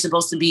 She's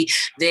supposed to be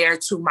there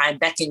to my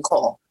beck and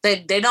call.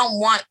 They don't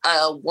want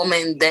a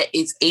woman that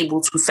is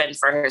able to fend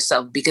for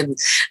herself, because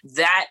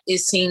that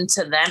is seen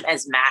to them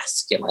as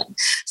masculine.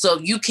 So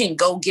if you can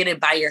go get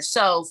it by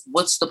yourself,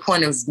 what's the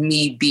point of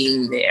me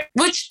being there?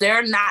 Which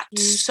they're not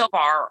so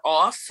far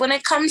off when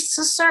it comes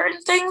to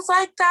certain things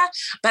like that.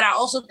 But I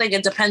also think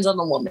it depends on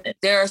the woman.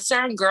 There are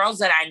certain girls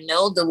that I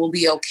know that will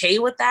be okay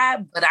with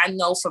that. But I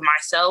know for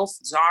myself,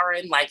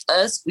 Zarin, like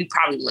us, we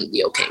probably wouldn't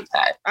be okay with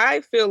that. I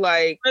feel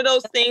like one of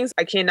those things,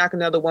 I can't knock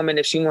another woman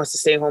if she wants to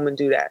stay home and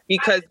do that,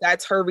 because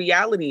that's her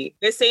reality.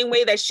 The same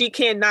way that she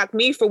can't knock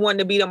me for wanting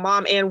to be the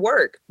mom and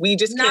work. We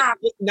just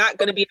not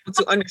going to be able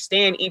to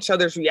understand each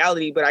other's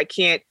reality, but I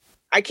can't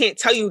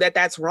tell you that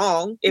that's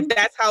wrong. If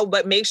that's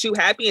what makes you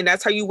happy and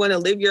that's how you want to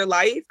live your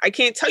life, I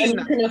can't tell you.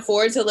 You can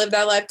afford to live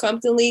that life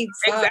comfortably.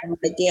 Exactly.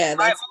 Like, yeah,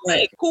 that's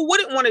right. Who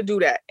wouldn't want to do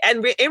that?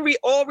 And in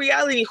all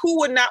reality, who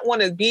would not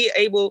want to be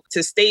able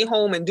to stay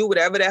home and do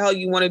whatever the hell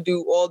you want to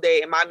do all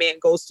day, and my man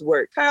goes to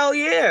work? Hell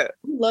yeah.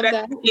 Love but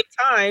that. at the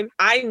same time,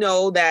 I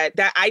know that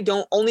I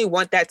don't only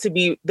want that to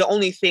be the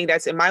only thing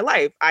that's in my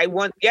life. I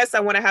want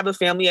to have a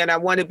family and I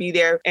want to be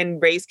there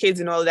and raise kids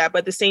and all of that. But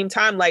at the same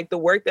time, like, the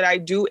work that I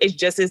do is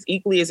just as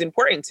equally as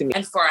important to me.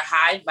 And for a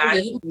high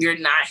value, you're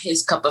not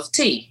his cup of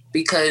tea,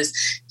 because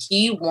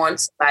he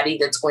wants somebody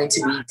that's going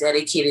to be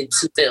dedicated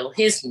to fill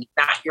his need,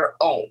 not your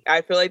own.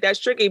 I feel like that's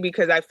tricky,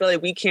 because I feel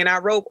like we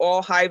cannot rope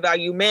all high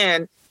value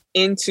men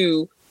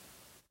into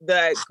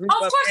the group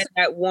of men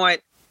that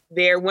want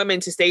their women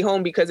to stay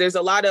home, because there's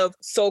a lot of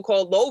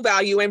so-called low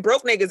value and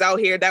broke niggas out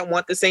here that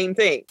want the same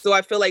thing. So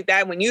I feel like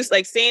that when you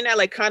like saying that,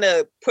 like, kind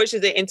of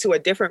pushes it into a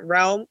different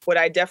realm. What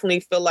I definitely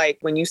feel like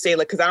when you say,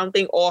 like, because I don't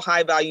think all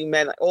high value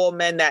men, like all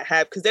men that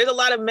have, because there's a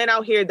lot of men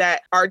out here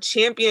that are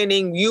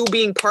championing you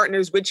being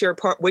partners with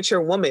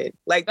your woman.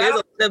 Like, there's a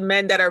lot of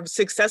men that are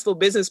successful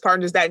business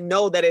partners that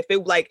know that if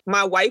it, like,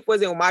 my wife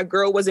wasn't, or my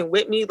girl wasn't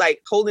with me,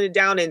 like, holding it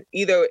down, and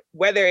either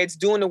whether it's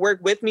doing the work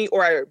with me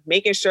or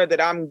making sure that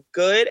I'm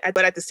good,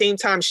 but at the same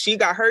time she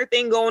got her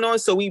thing going on,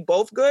 so we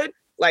both good.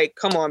 Like,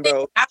 come on,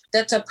 bro.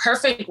 That's a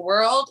perfect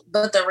world,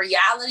 but the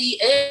reality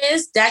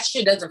is that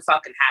shit doesn't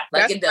fucking happen.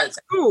 Like, it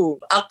doesn't. True.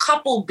 A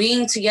couple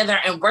being together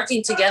and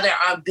working together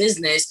on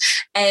business,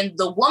 and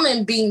the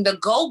woman being the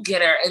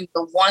go-getter and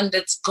the one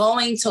that's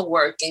going to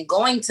work and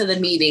going to the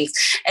meetings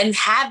and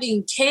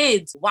having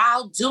kids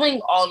while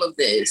doing all of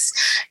this.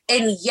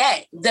 And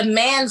yet the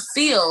man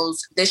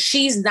feels that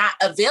she's not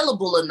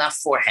available enough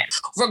for him,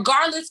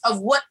 regardless of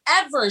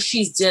whatever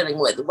she's dealing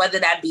with, whether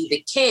that be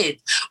the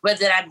kids,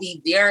 whether that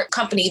be their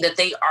company that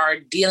they are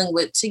dealing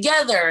with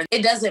together.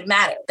 It doesn't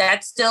matter.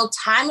 That's still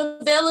time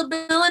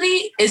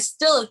availability is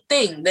still a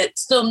thing that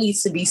still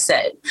needs to be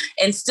said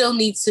and still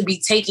needs to be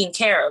taken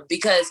care of,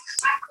 because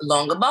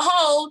long and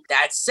behold,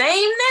 that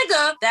same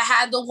nigga that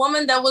had the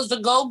woman that was the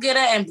go-getter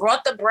and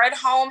brought the bread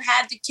home,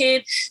 had the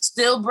kid,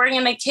 still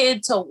bringing the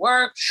kid to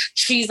work,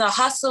 she's a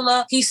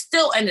hustler, he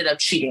still ended up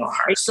cheating on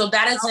her. So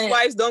that isn't...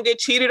 Housewives don't get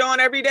cheated on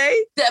every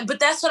day? But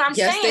that's what I'm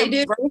saying. Yes, they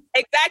do.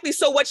 Exactly.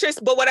 So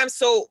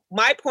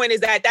my point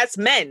is that that's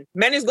men.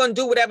 Men is going to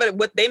do whatever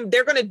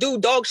they're going to do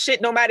dog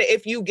shit, no matter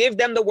if you give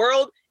them the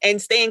world and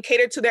stay and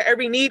cater to their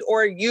every need,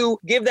 or you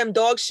give them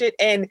dog shit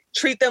and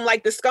treat them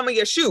like the scum of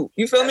your shoe.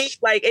 You feel me?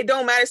 Like, it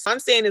don't matter. So I'm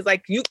saying is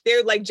like,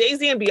 they're like,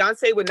 Jay-Z and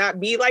Beyonce would not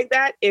be like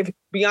that if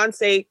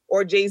Beyonce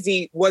or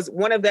Jay-Z was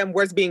one of them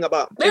was being a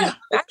bum. Yeah.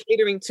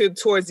 Catering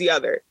towards the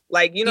other.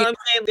 Like, you know what I'm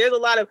saying? There's a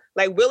lot of,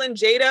 like, Will and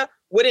Jada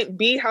wouldn't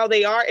be how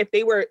they are if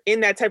they were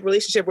in that type of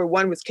relationship where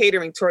one was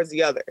catering towards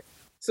the other.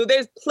 So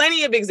there's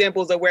plenty of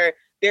examples of where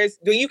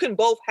you can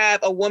both have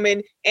a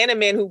woman and a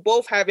man who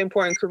both have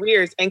important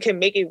careers and can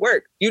make it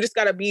work. You just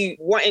got to be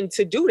wanting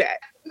to do that.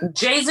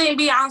 Jay-Z and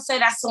Beyonce,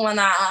 that's the one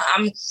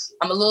I'm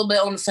a little bit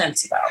on the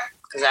fence about,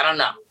 because I don't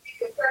know.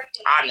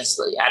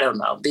 Honestly, I don't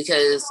know,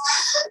 because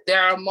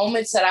there are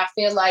moments that I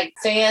feel like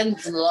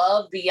fans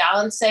love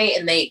Beyonce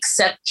and they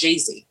accept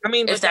Jay-Z. I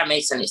mean, if that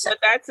makes any sense.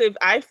 But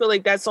I feel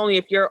like that's only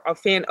if you're a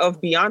fan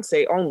of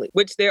Beyonce only,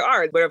 which there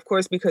are. But of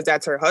course, because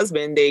that's her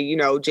husband,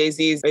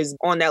 Jay-Z is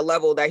on that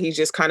level that he's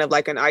just kind of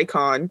like an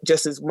icon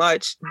just as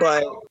much.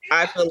 But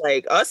I feel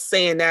like us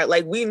saying that,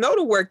 like, we know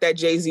the work that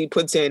Jay-Z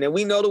puts in and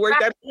we know the work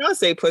that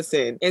Beyonce puts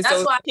in. And that's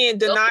so you can't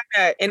deny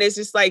that. And it's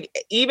just like,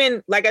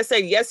 even like I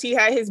said, yes, he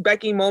had his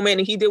Becky moment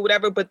and he did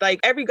whatever, but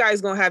like every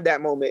guy's gonna have that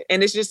moment.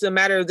 And it's just a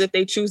matter of if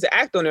they choose to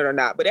act on it or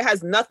not. But it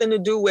has nothing to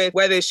do with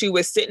whether she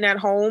was sitting at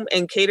home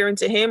and catering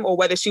to him or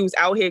whether she was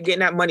out here getting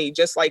that money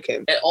just like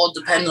him. It all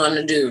depends on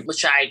the dude,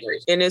 which I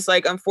agree. And it's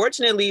like,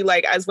 unfortunately,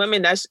 like as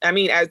women, I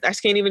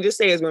can't even just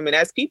say as women,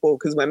 as people,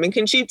 because women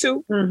can cheat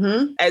too.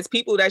 Mm-hmm. As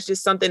people, that's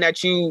just something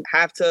that you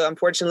have to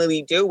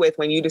unfortunately deal with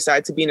when you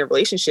decide to be in a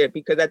relationship,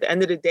 because at the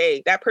end of the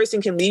day, that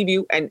person can leave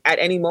you and at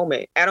any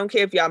moment. I don't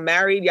care if y'all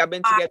married, y'all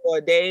been together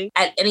all day.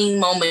 At any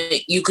moment,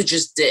 you could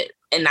just dip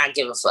and not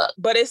give a fuck.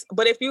 But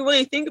if you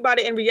really think about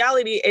it in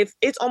reality, if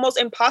it's almost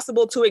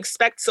impossible to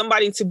expect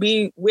somebody to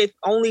be with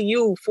only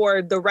you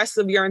for the rest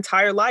of your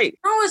entire life.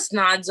 No, it's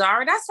not,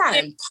 Zara. That's not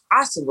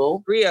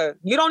impossible. Rhea,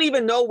 you don't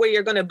even know where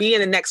you're going to be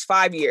in the next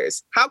 5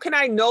 years. How can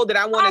I know that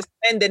I want to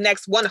spend the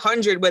next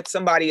 100 with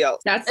somebody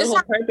else? That's the whole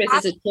purpose.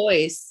 It's a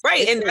choice.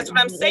 Right. And that's what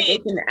I'm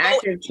saying. It's an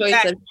active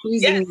choice of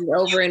choosing you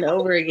over and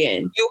over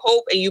again. You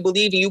hope and you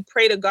believe and you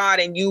pray to God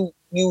and you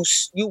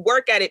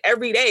work at it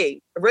every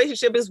day. A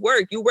relationship is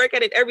work. You work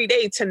at it every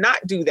day to not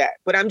do that.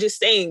 But I'm just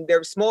saying,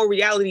 the small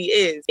reality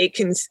is it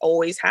can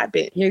always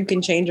happen. You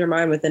can change your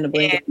mind within a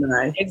blink of an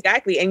eye.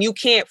 Exactly. And you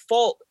can't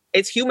fault.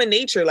 It's human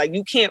nature. Like,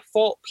 you can't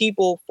fault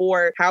people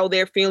for how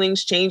their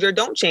feelings change or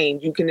don't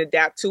change. You can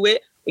adapt to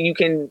it. You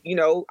can,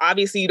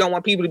 obviously you don't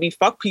want people to be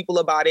fuck people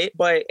about it,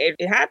 but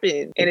it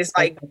happened. And it's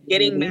like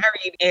getting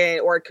married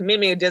or a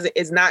commitment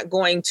is not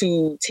going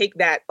to take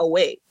that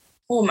away.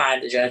 Who am I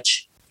to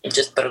judge? And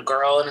just put a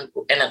girl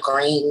in a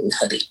green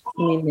hoodie.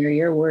 I mean, they're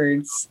your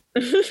words.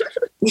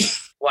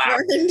 Wow.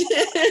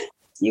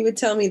 You would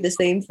tell me the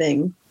same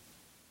thing.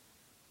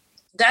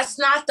 That's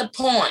not the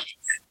point.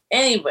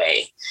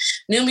 Anyway,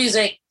 new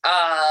music,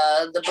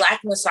 the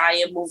Black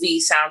Messiah movie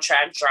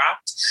soundtrack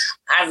dropped.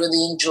 I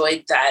really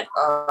enjoyed that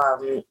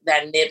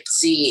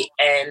Nipsey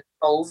and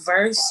Hove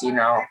verse.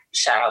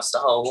 Shout outs to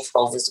Hove.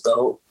 Hove is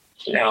GOAT.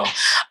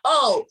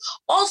 Oh,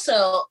 also,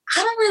 I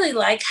don't really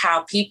like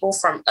how people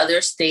from other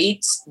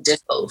states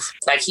diss Hove.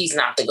 Like, he's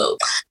not the GOAT.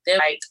 They're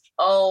like,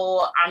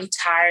 oh, I'm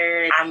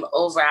tired. I'm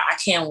over. I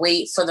can't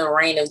wait for the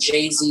reign of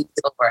Jay-Z to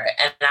be over.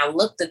 And I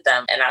looked at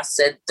them and I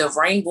said, the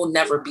reign will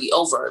never be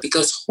over,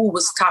 because who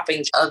was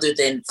topping other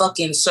than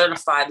fucking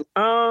certified?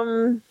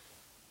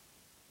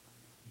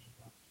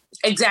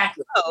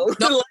 Exactly.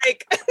 No.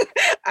 Like,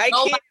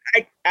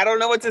 I don't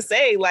know what to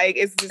say. Like,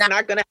 it's just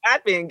not going to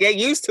happen. Get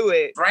used to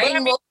it. Right.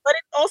 But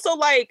it's also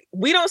like,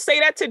 we don't say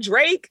that to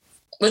Drake.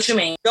 What you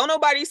mean? Don't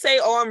nobody say,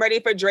 oh, I'm ready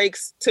for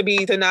Drake's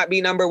to not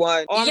be number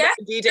one. Oh, I'm ready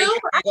for DJ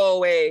to go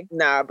away.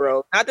 Nah,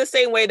 bro. Not the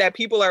same way that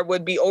people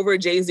would be over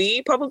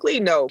Jay-Z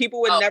publicly. No,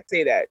 people would never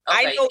say that.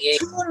 Okay, I know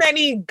too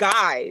many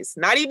guys,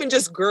 not even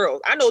just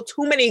girls. I know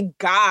too many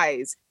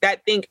guys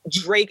that think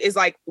Drake is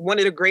like one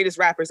of the greatest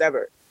rappers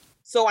ever.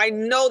 So I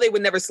know they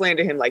would never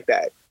slander him like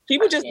that.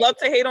 People just love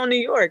to hate on New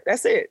York.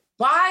 That's it.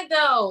 Why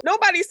though?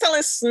 Nobody's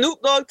telling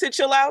Snoop Dogg to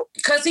chill out.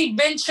 Because he's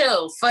been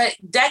chill for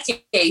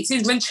decades.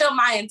 He's been chill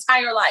my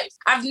entire life.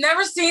 I've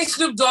never seen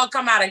Snoop Dogg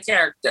come out of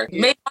character.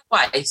 Maybe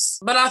twice.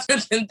 But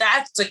other than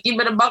that, to keep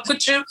it a buck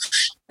with you,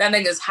 that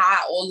nigga's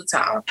high all the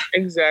time.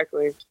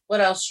 Exactly.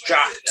 What else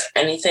dropped?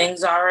 Anything,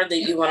 Zara, that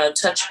you want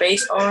to touch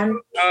base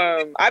on?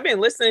 I've been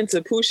listening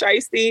to Pooh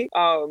Shiesty.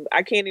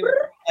 I can't even,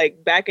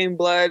 like, Back in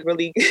Blood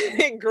really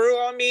grew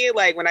on me.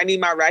 Like, when I need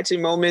my ratchet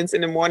moments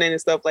in the morning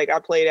and stuff, like, I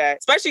play that.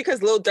 Especially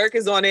because Lil Durk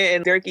is on it,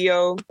 and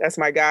Durkio, that's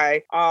my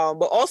guy.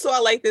 But also I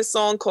like this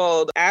song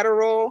called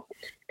Adderall.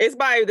 It's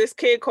by this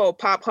kid called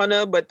Pop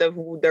Hunter, but the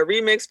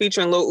remix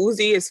featuring Lil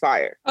Uzi is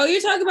fire. Oh,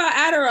 you're talking about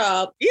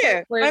Adderall.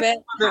 Yeah.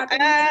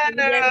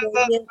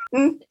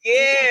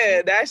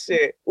 Yeah, that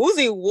shit.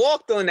 Uzi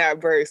walked on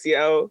that verse,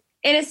 yo.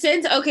 In a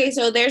sense, okay,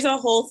 so there's a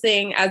whole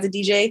thing as a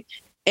DJ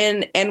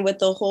and with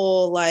the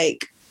whole,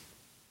 like,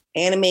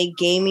 anime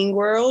gaming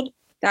world,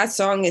 that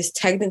song is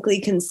technically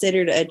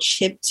considered a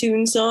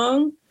chiptune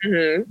song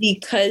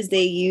because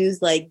they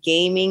use, like,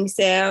 gaming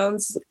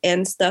sounds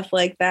and stuff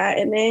like that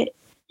in it.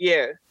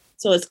 Yeah.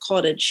 So it's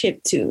called a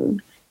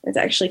chiptune. It's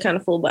actually kind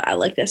of cool, but I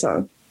like that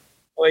song.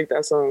 I like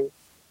that song,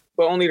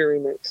 but only the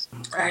remix.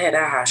 I had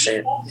that hot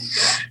shit.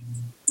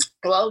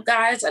 Well,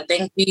 guys, I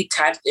think we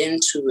tapped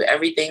into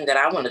everything that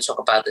I want to talk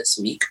about this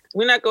week.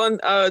 We're not going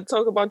to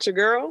talk about your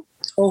girl?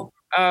 Oh.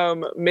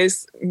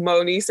 Miss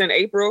Moniece and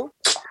April.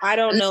 I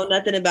don't know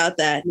nothing about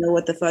that. Know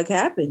what the fuck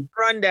happened?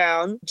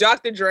 Rundown.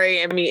 Dr.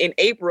 Dre, in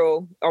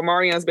April,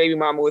 Omarion's baby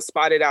mama was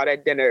spotted out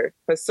at dinner.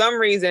 For some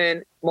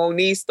reason,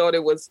 Moniece thought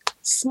it was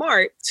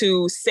smart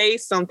to say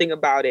something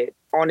about it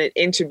on an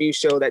interview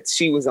show that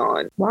she was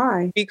on.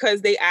 Why?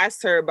 Because they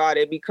asked her about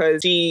it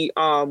because she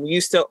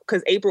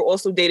because April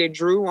also dated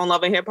Drew on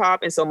Love and Hip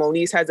Hop, and so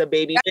Moniece has a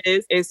baby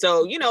biz. And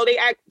so, they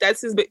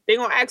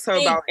gonna ask her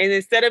about it. And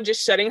instead of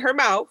just shutting her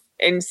mouth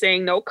and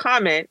saying no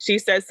comment, she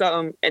said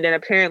something, and then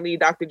apparently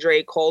Dr.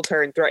 Dre called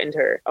her and threatened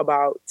her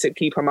to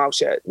keep her mouth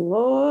shut.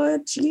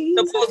 Lord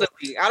Jesus.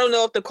 Supposedly. I don't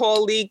know if the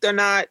call leaked or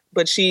not,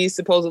 but she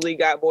supposedly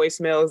got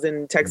voicemails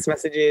and text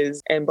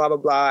messages and blah, blah,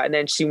 blah. And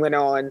then she went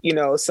on,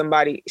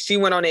 she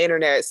went on the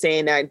internet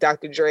saying that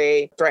Dr.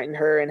 Dre threatened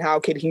her and how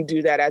could he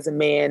do that as a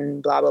man,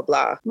 blah, blah,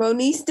 blah.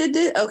 Moniece did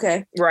it?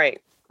 Okay. Right.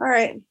 All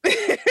right.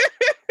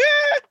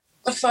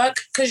 The fuck?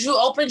 Because you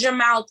opened your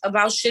mouth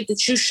about shit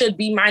that you should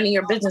be minding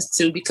your business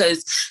to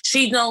because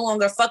she's no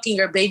longer fucking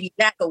your baby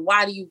back. But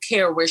why do you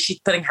care where she's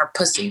putting her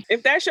pussy?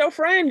 If that's your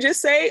friend,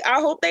 just say, I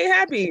hope they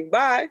happy.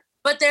 Bye.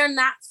 But they're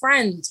not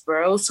friends,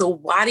 bro. So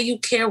why do you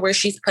care where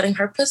she's putting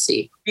her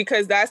pussy?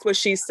 Because that's what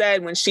she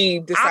said when she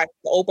decided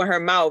to open her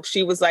mouth.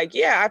 She was like,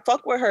 yeah, I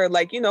fuck with her.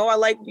 Like, I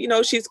like,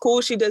 she's cool.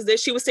 She does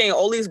this. She was saying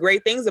all these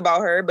great things about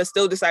her, but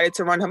still decided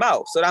to run her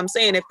mouth. So I'm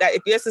saying if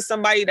this is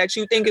somebody that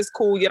you think is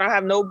cool, you don't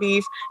have no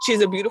beef,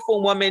 she's a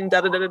beautiful woman,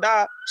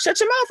 da-da-da-da-da, shut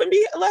your mouth and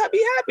let her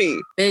be happy.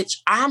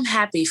 Bitch, I'm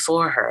happy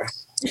for her.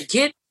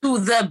 Get to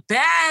the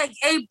bag,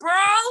 April.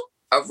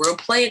 A real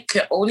player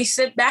can only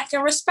sit back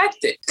and respect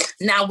it.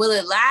 Now, will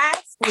it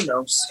last? Who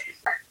knows?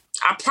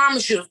 I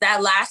promise you, if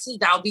that lasts,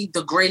 that'll be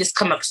the greatest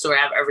come-up story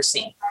I've ever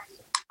seen.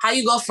 How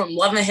you go from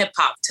Love and Hip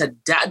Hop to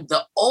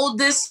the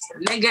oldest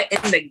nigga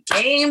in the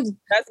game.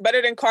 That's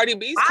better than Cardi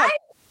B's.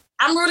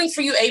 I'm rooting for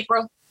you,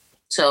 April.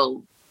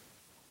 So,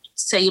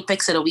 say your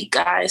picks of the week,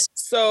 guys.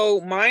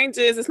 So, mine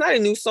it's not a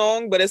new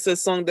song, but it's a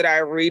song that I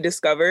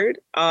rediscovered.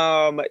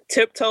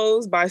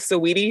 Tiptoes by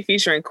Saweetie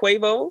featuring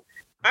Quavo.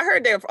 I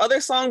heard their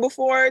other song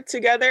before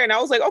together, and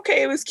I was like,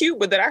 okay, it was cute.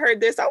 But then I heard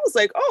this, I was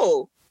like,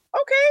 oh,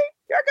 okay,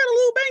 y'all got a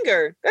little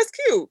banger. That's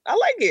cute. I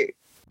like it.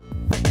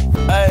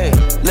 Hey,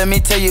 let me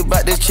tell you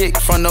about this chick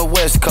from the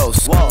West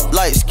Coast.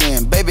 Light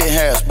skin, baby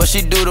hairs, but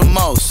she do the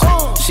most.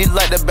 She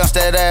like to bounce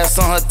that ass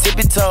on her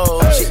tippy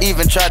toes. She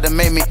even tried to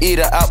make me eat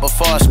her out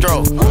before I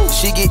stroke.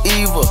 She get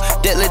evil,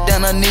 deadly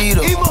than a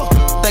needle.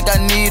 Think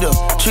I need her,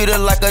 treat her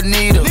like a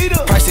needle.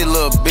 Pricey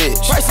little bitch,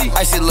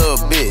 icy little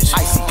bitch.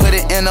 Put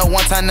it in her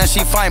one time, now she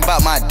fine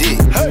about my dick.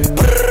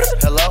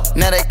 Hello?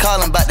 Now they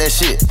callin' about that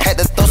shit. Had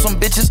to throw some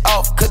bitches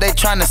off, cause they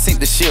tryna sink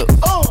the ship.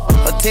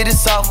 Her titties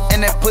soft,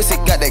 and that pussy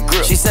got that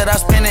grip. She said I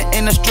spend it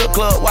in the strip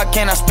club, why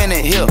can't I spend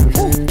it here?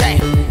 Damn.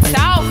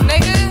 South,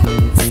 nigga.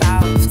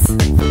 South.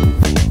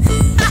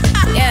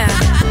 Yeah.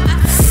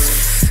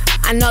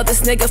 I know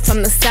this nigga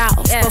from the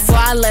South. Yeah. Before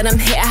I let him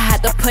hit, I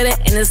had to put it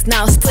in his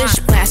mouth. Splish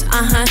splash,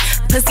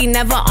 pussy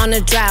never on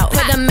a drought.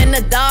 Put him in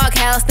the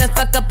doghouse, then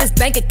fuck up his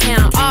bank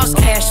account. All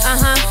cash,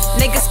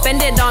 nigga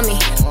spend it on me.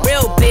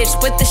 Real bitch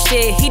with the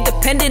shit, he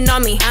dependent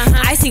on me.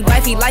 Icy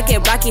wifey like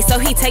it rocky, so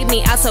he take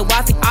me out to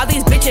Waffy. All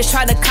these bitches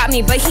try to cop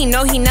me, but he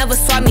know he never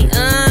swap me.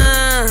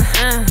 Nah.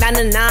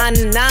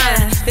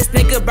 This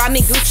nigga brought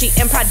me Gucci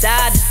and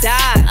Prada to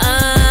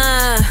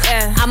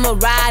die. I'ma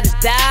ride or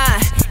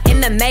die. In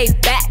the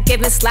Maybach,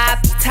 giving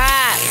sloppy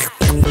time.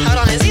 Hold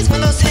on, is these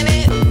windows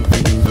tinted?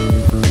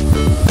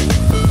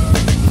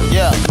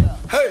 Yeah.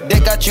 Hey. They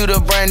got you the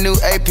brand new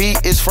AP,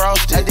 it's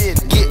frosted. I did.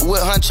 Get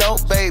with Huncho,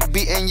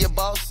 baby, and your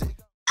boss.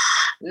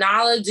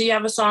 Nala, do you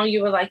have a song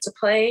you would like to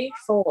play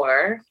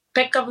for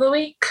Pick of the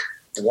Week?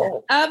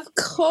 Whoa. Of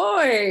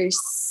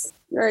course.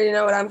 You already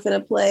know what I'm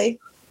finna play.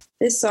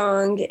 This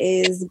song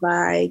is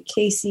by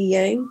Casey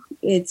Yang.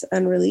 It's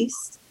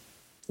unreleased.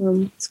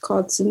 It's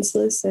called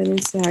Senseless, and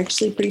it's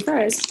actually pretty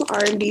fire. It's an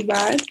R&B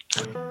vibe.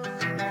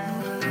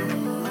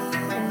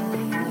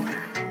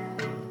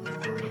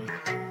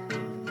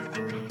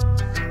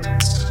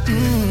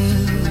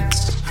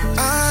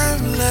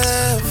 I'm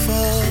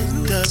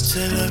leveled up to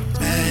the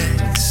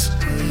max.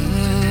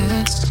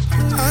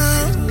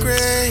 I'm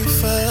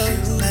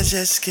grateful, I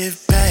just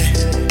give back.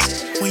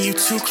 When you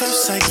too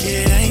close, I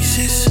get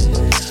anxious.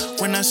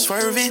 When I'm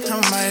swerving, I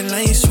might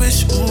lane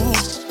switch. Ooh.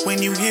 When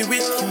you hear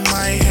it, you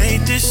might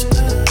hate this.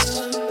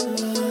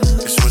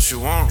 It's what you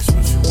want.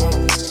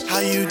 How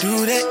you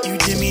do that? You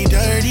did me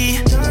dirty.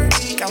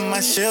 Got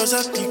my shells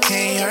up, you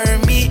can't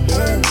hurt me.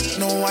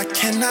 No, I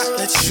cannot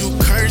let you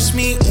curse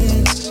me.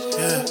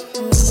 Yeah.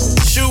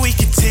 Should we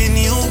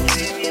continue?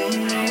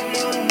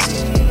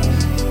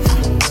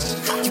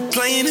 You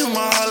playing in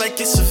my heart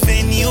like it's a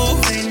venue.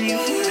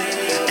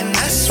 And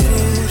that's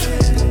rude.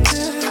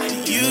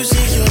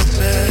 Using your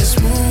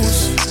best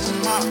moves.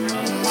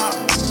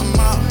 I'm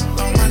out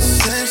of my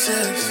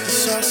senses.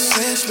 It's all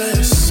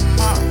senseless. I'm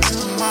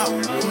out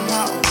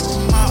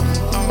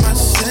of my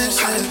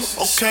senses.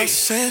 Okay,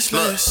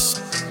 senseless.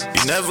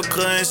 You never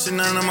could answer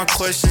none of my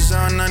questions,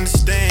 I don't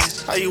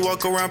understand. How you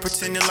walk around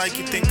pretending like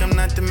you think I'm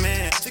not the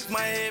man. Take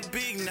my head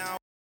big now.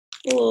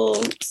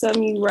 Well,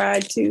 some you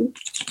ride to.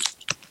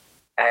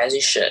 As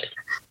you should.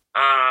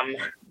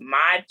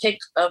 My pick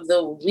of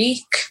the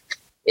week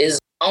is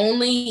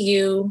Only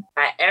You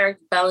by Eric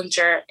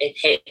Bellinger and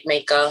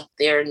Hitmaker,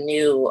 their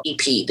new EP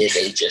that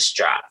they just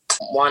dropped.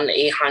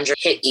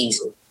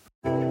 1-800-HIT-EASY.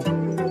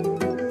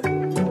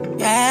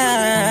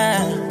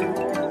 Yeah.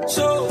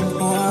 So,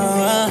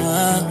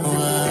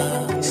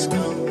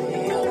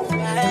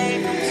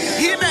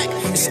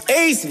 it's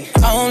easy.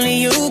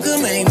 Only you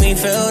can make me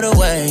feel the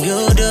way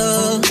you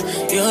do.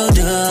 You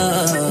do.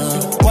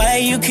 Why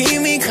you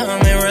keep me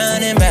coming,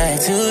 running back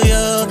to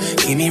you?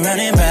 Keep me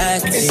running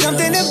back to you. It's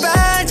something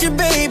about you,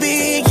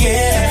 baby.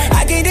 Yeah,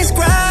 I can't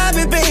describe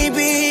it,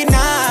 baby.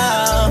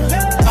 Now,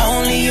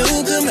 only you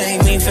can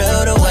make me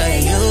feel the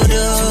way you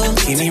do.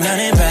 Keep me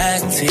running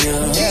back to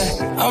you.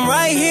 Yeah, I'm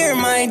right here,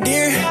 my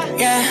dear.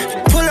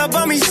 Yeah, pull up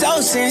on me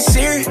so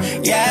sincere.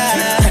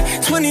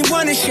 Yeah,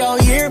 21 is your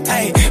year,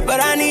 hey,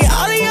 but I need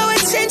all of your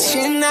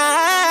attention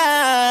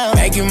now.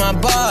 Make you my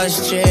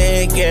boss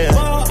chick, yeah.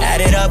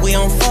 Add it up, we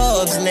on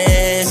Forbes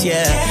list,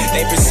 yeah.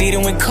 They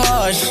proceeding with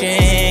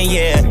caution,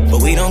 yeah,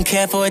 but we don't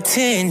care for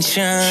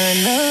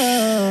attention,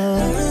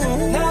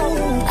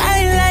 no.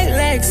 I like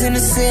legs in the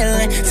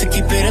ceiling, so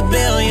keep it a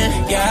billion,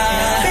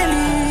 yeah.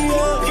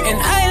 And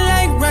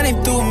I like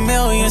running through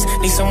millions,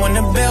 need someone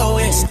to build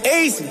with. It's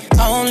easy.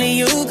 Only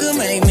you can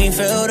make me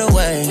feel the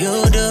way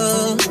you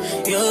do,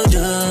 you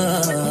do.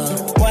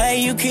 Why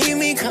you keep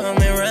me coming,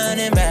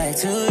 running back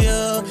to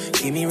you,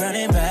 keep me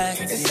running back.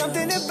 It's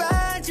something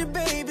about you,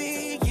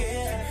 baby,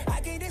 yeah. I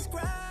can't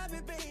describe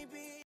it,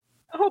 baby.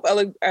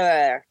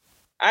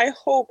 I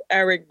hope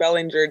Eric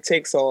Bellinger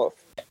takes off.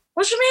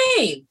 What you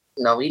mean?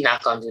 No, we're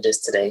not gonna do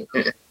this today.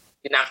 You're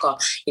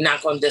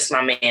not gonna diss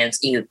my man's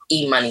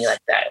E-Money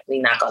like that.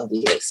 We're not gonna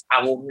do this.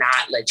 I will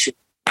not let you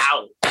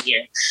out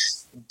here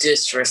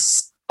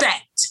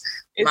disrespect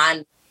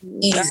my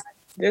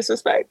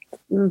disrespect.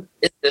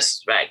 It's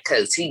disrespect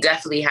because he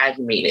definitely has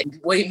made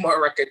way more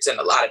records than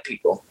a lot of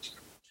people.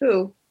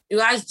 Who? You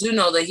guys do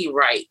know that he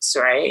writes,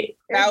 right?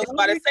 I was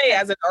about to say,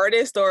 as an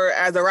artist or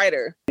as a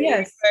writer.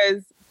 Yes,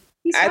 because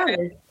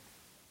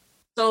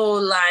so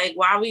like,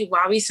 why we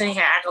sitting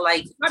here acting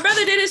like my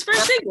brother did his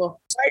first single?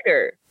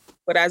 Writer,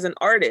 but as an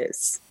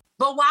artist.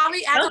 But why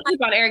we acting like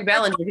on Eric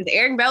Bellinger? Because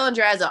Eric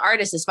Bellinger as an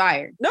artist is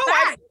fired. No,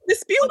 I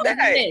dispute that.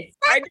 I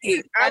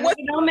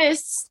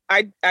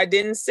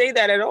didn't say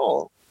that at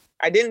all.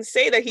 I didn't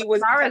say that he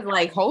was. I was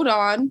like, hold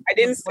on. I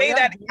didn't say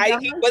that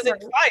he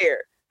wasn't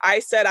fired. I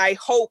said I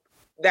hope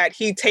that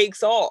he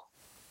takes off,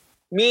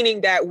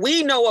 meaning that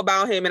we know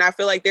about him, and I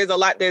feel like there's a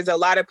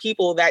lot of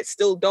people that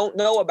still don't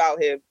know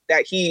about him.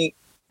 That's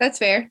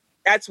fair.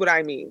 That's what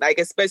I mean. Like,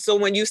 especially so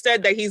when you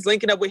said that he's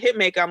linking up with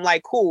Hitmaker, I'm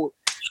like, cool.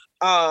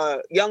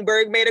 Young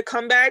Berg made a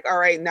comeback. All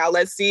right, now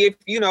let's see if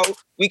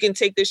we can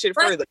take this shit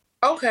further.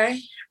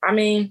 Okay, I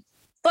mean,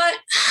 but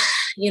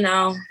it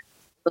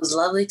was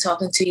lovely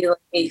talking to you,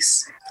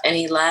 Ace.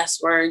 Any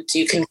last words?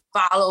 You can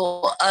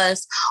follow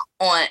us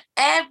on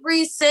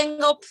every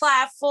single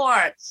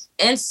platform: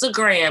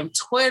 Instagram,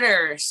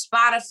 Twitter,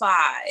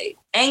 Spotify,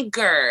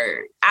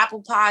 Anchor,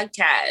 Apple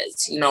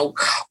Podcasts.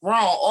 We're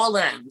on all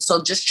of them.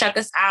 So just check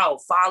us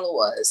out,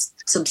 follow us,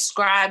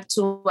 subscribe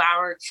to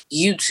our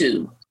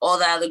YouTube, all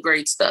that other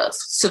great stuff.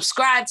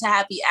 Subscribe to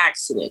Happy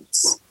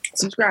Accidents.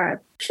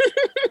 Subscribe.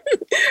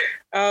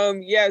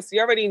 Yes,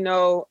 you already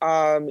know.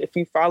 If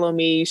you follow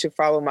me, you should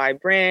follow my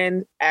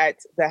brand at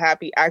the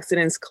Happy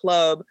Accidents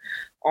Club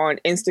on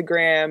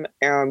Instagram.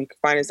 You can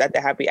find us at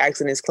the Happy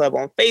Accidents Club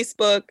on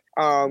Facebook.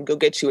 Go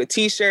get you a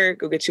t-shirt,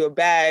 go get you a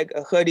bag,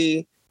 a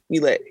hoodie. We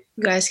lit.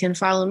 You guys can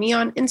follow me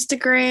on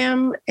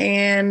Instagram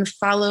and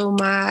follow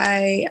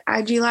my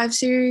IG live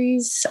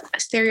series,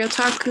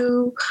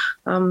 Stereotaku.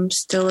 I'm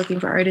still looking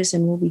for artists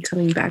and we'll be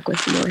coming back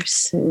with more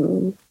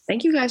soon.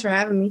 Thank you guys for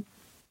having me.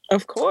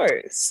 Of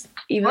course.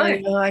 Even though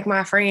you're like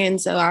my friend,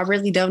 so I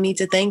really don't need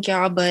to thank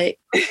y'all, but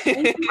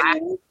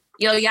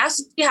yo, y'all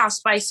see how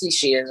spicy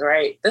she is,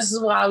 right? This is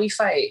why we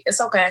fight.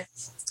 It's okay.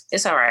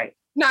 It's all right.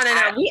 No.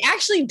 We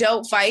actually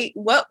don't fight.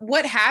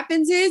 What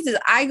happens is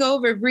I go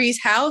over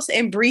Bree's house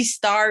and Bree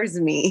starves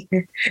me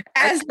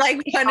as like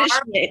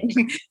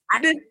punishment. I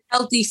did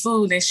healthy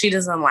food and she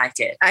doesn't like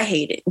it. I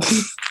hate it.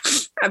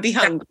 I'd be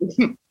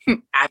hungry.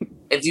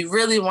 If you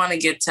really want to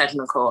get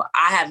technical,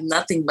 I have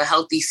nothing but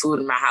healthy food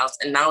in my house,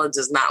 and Nala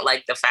does not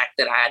like the fact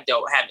that I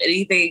don't have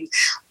anything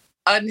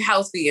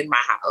unhealthy in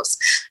my house.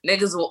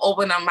 Niggas will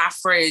open up my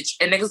fridge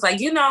and niggas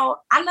like,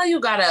 I know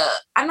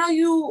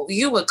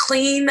you a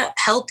clean,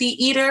 healthy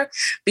eater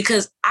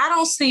because I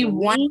don't see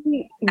one.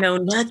 No,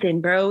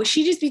 nothing, bro.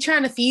 She just be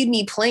trying to feed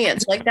me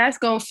plants. Like that's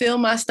going to fill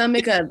my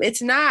stomach up.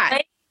 It's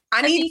not.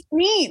 I need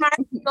meat. My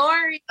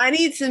story. I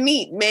need some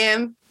meat,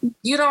 ma'am.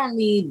 You don't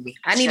need me.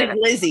 I need a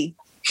glizzy.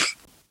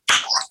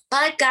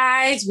 But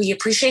guys, we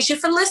appreciate you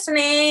for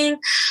listening.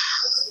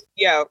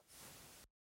 Yeah.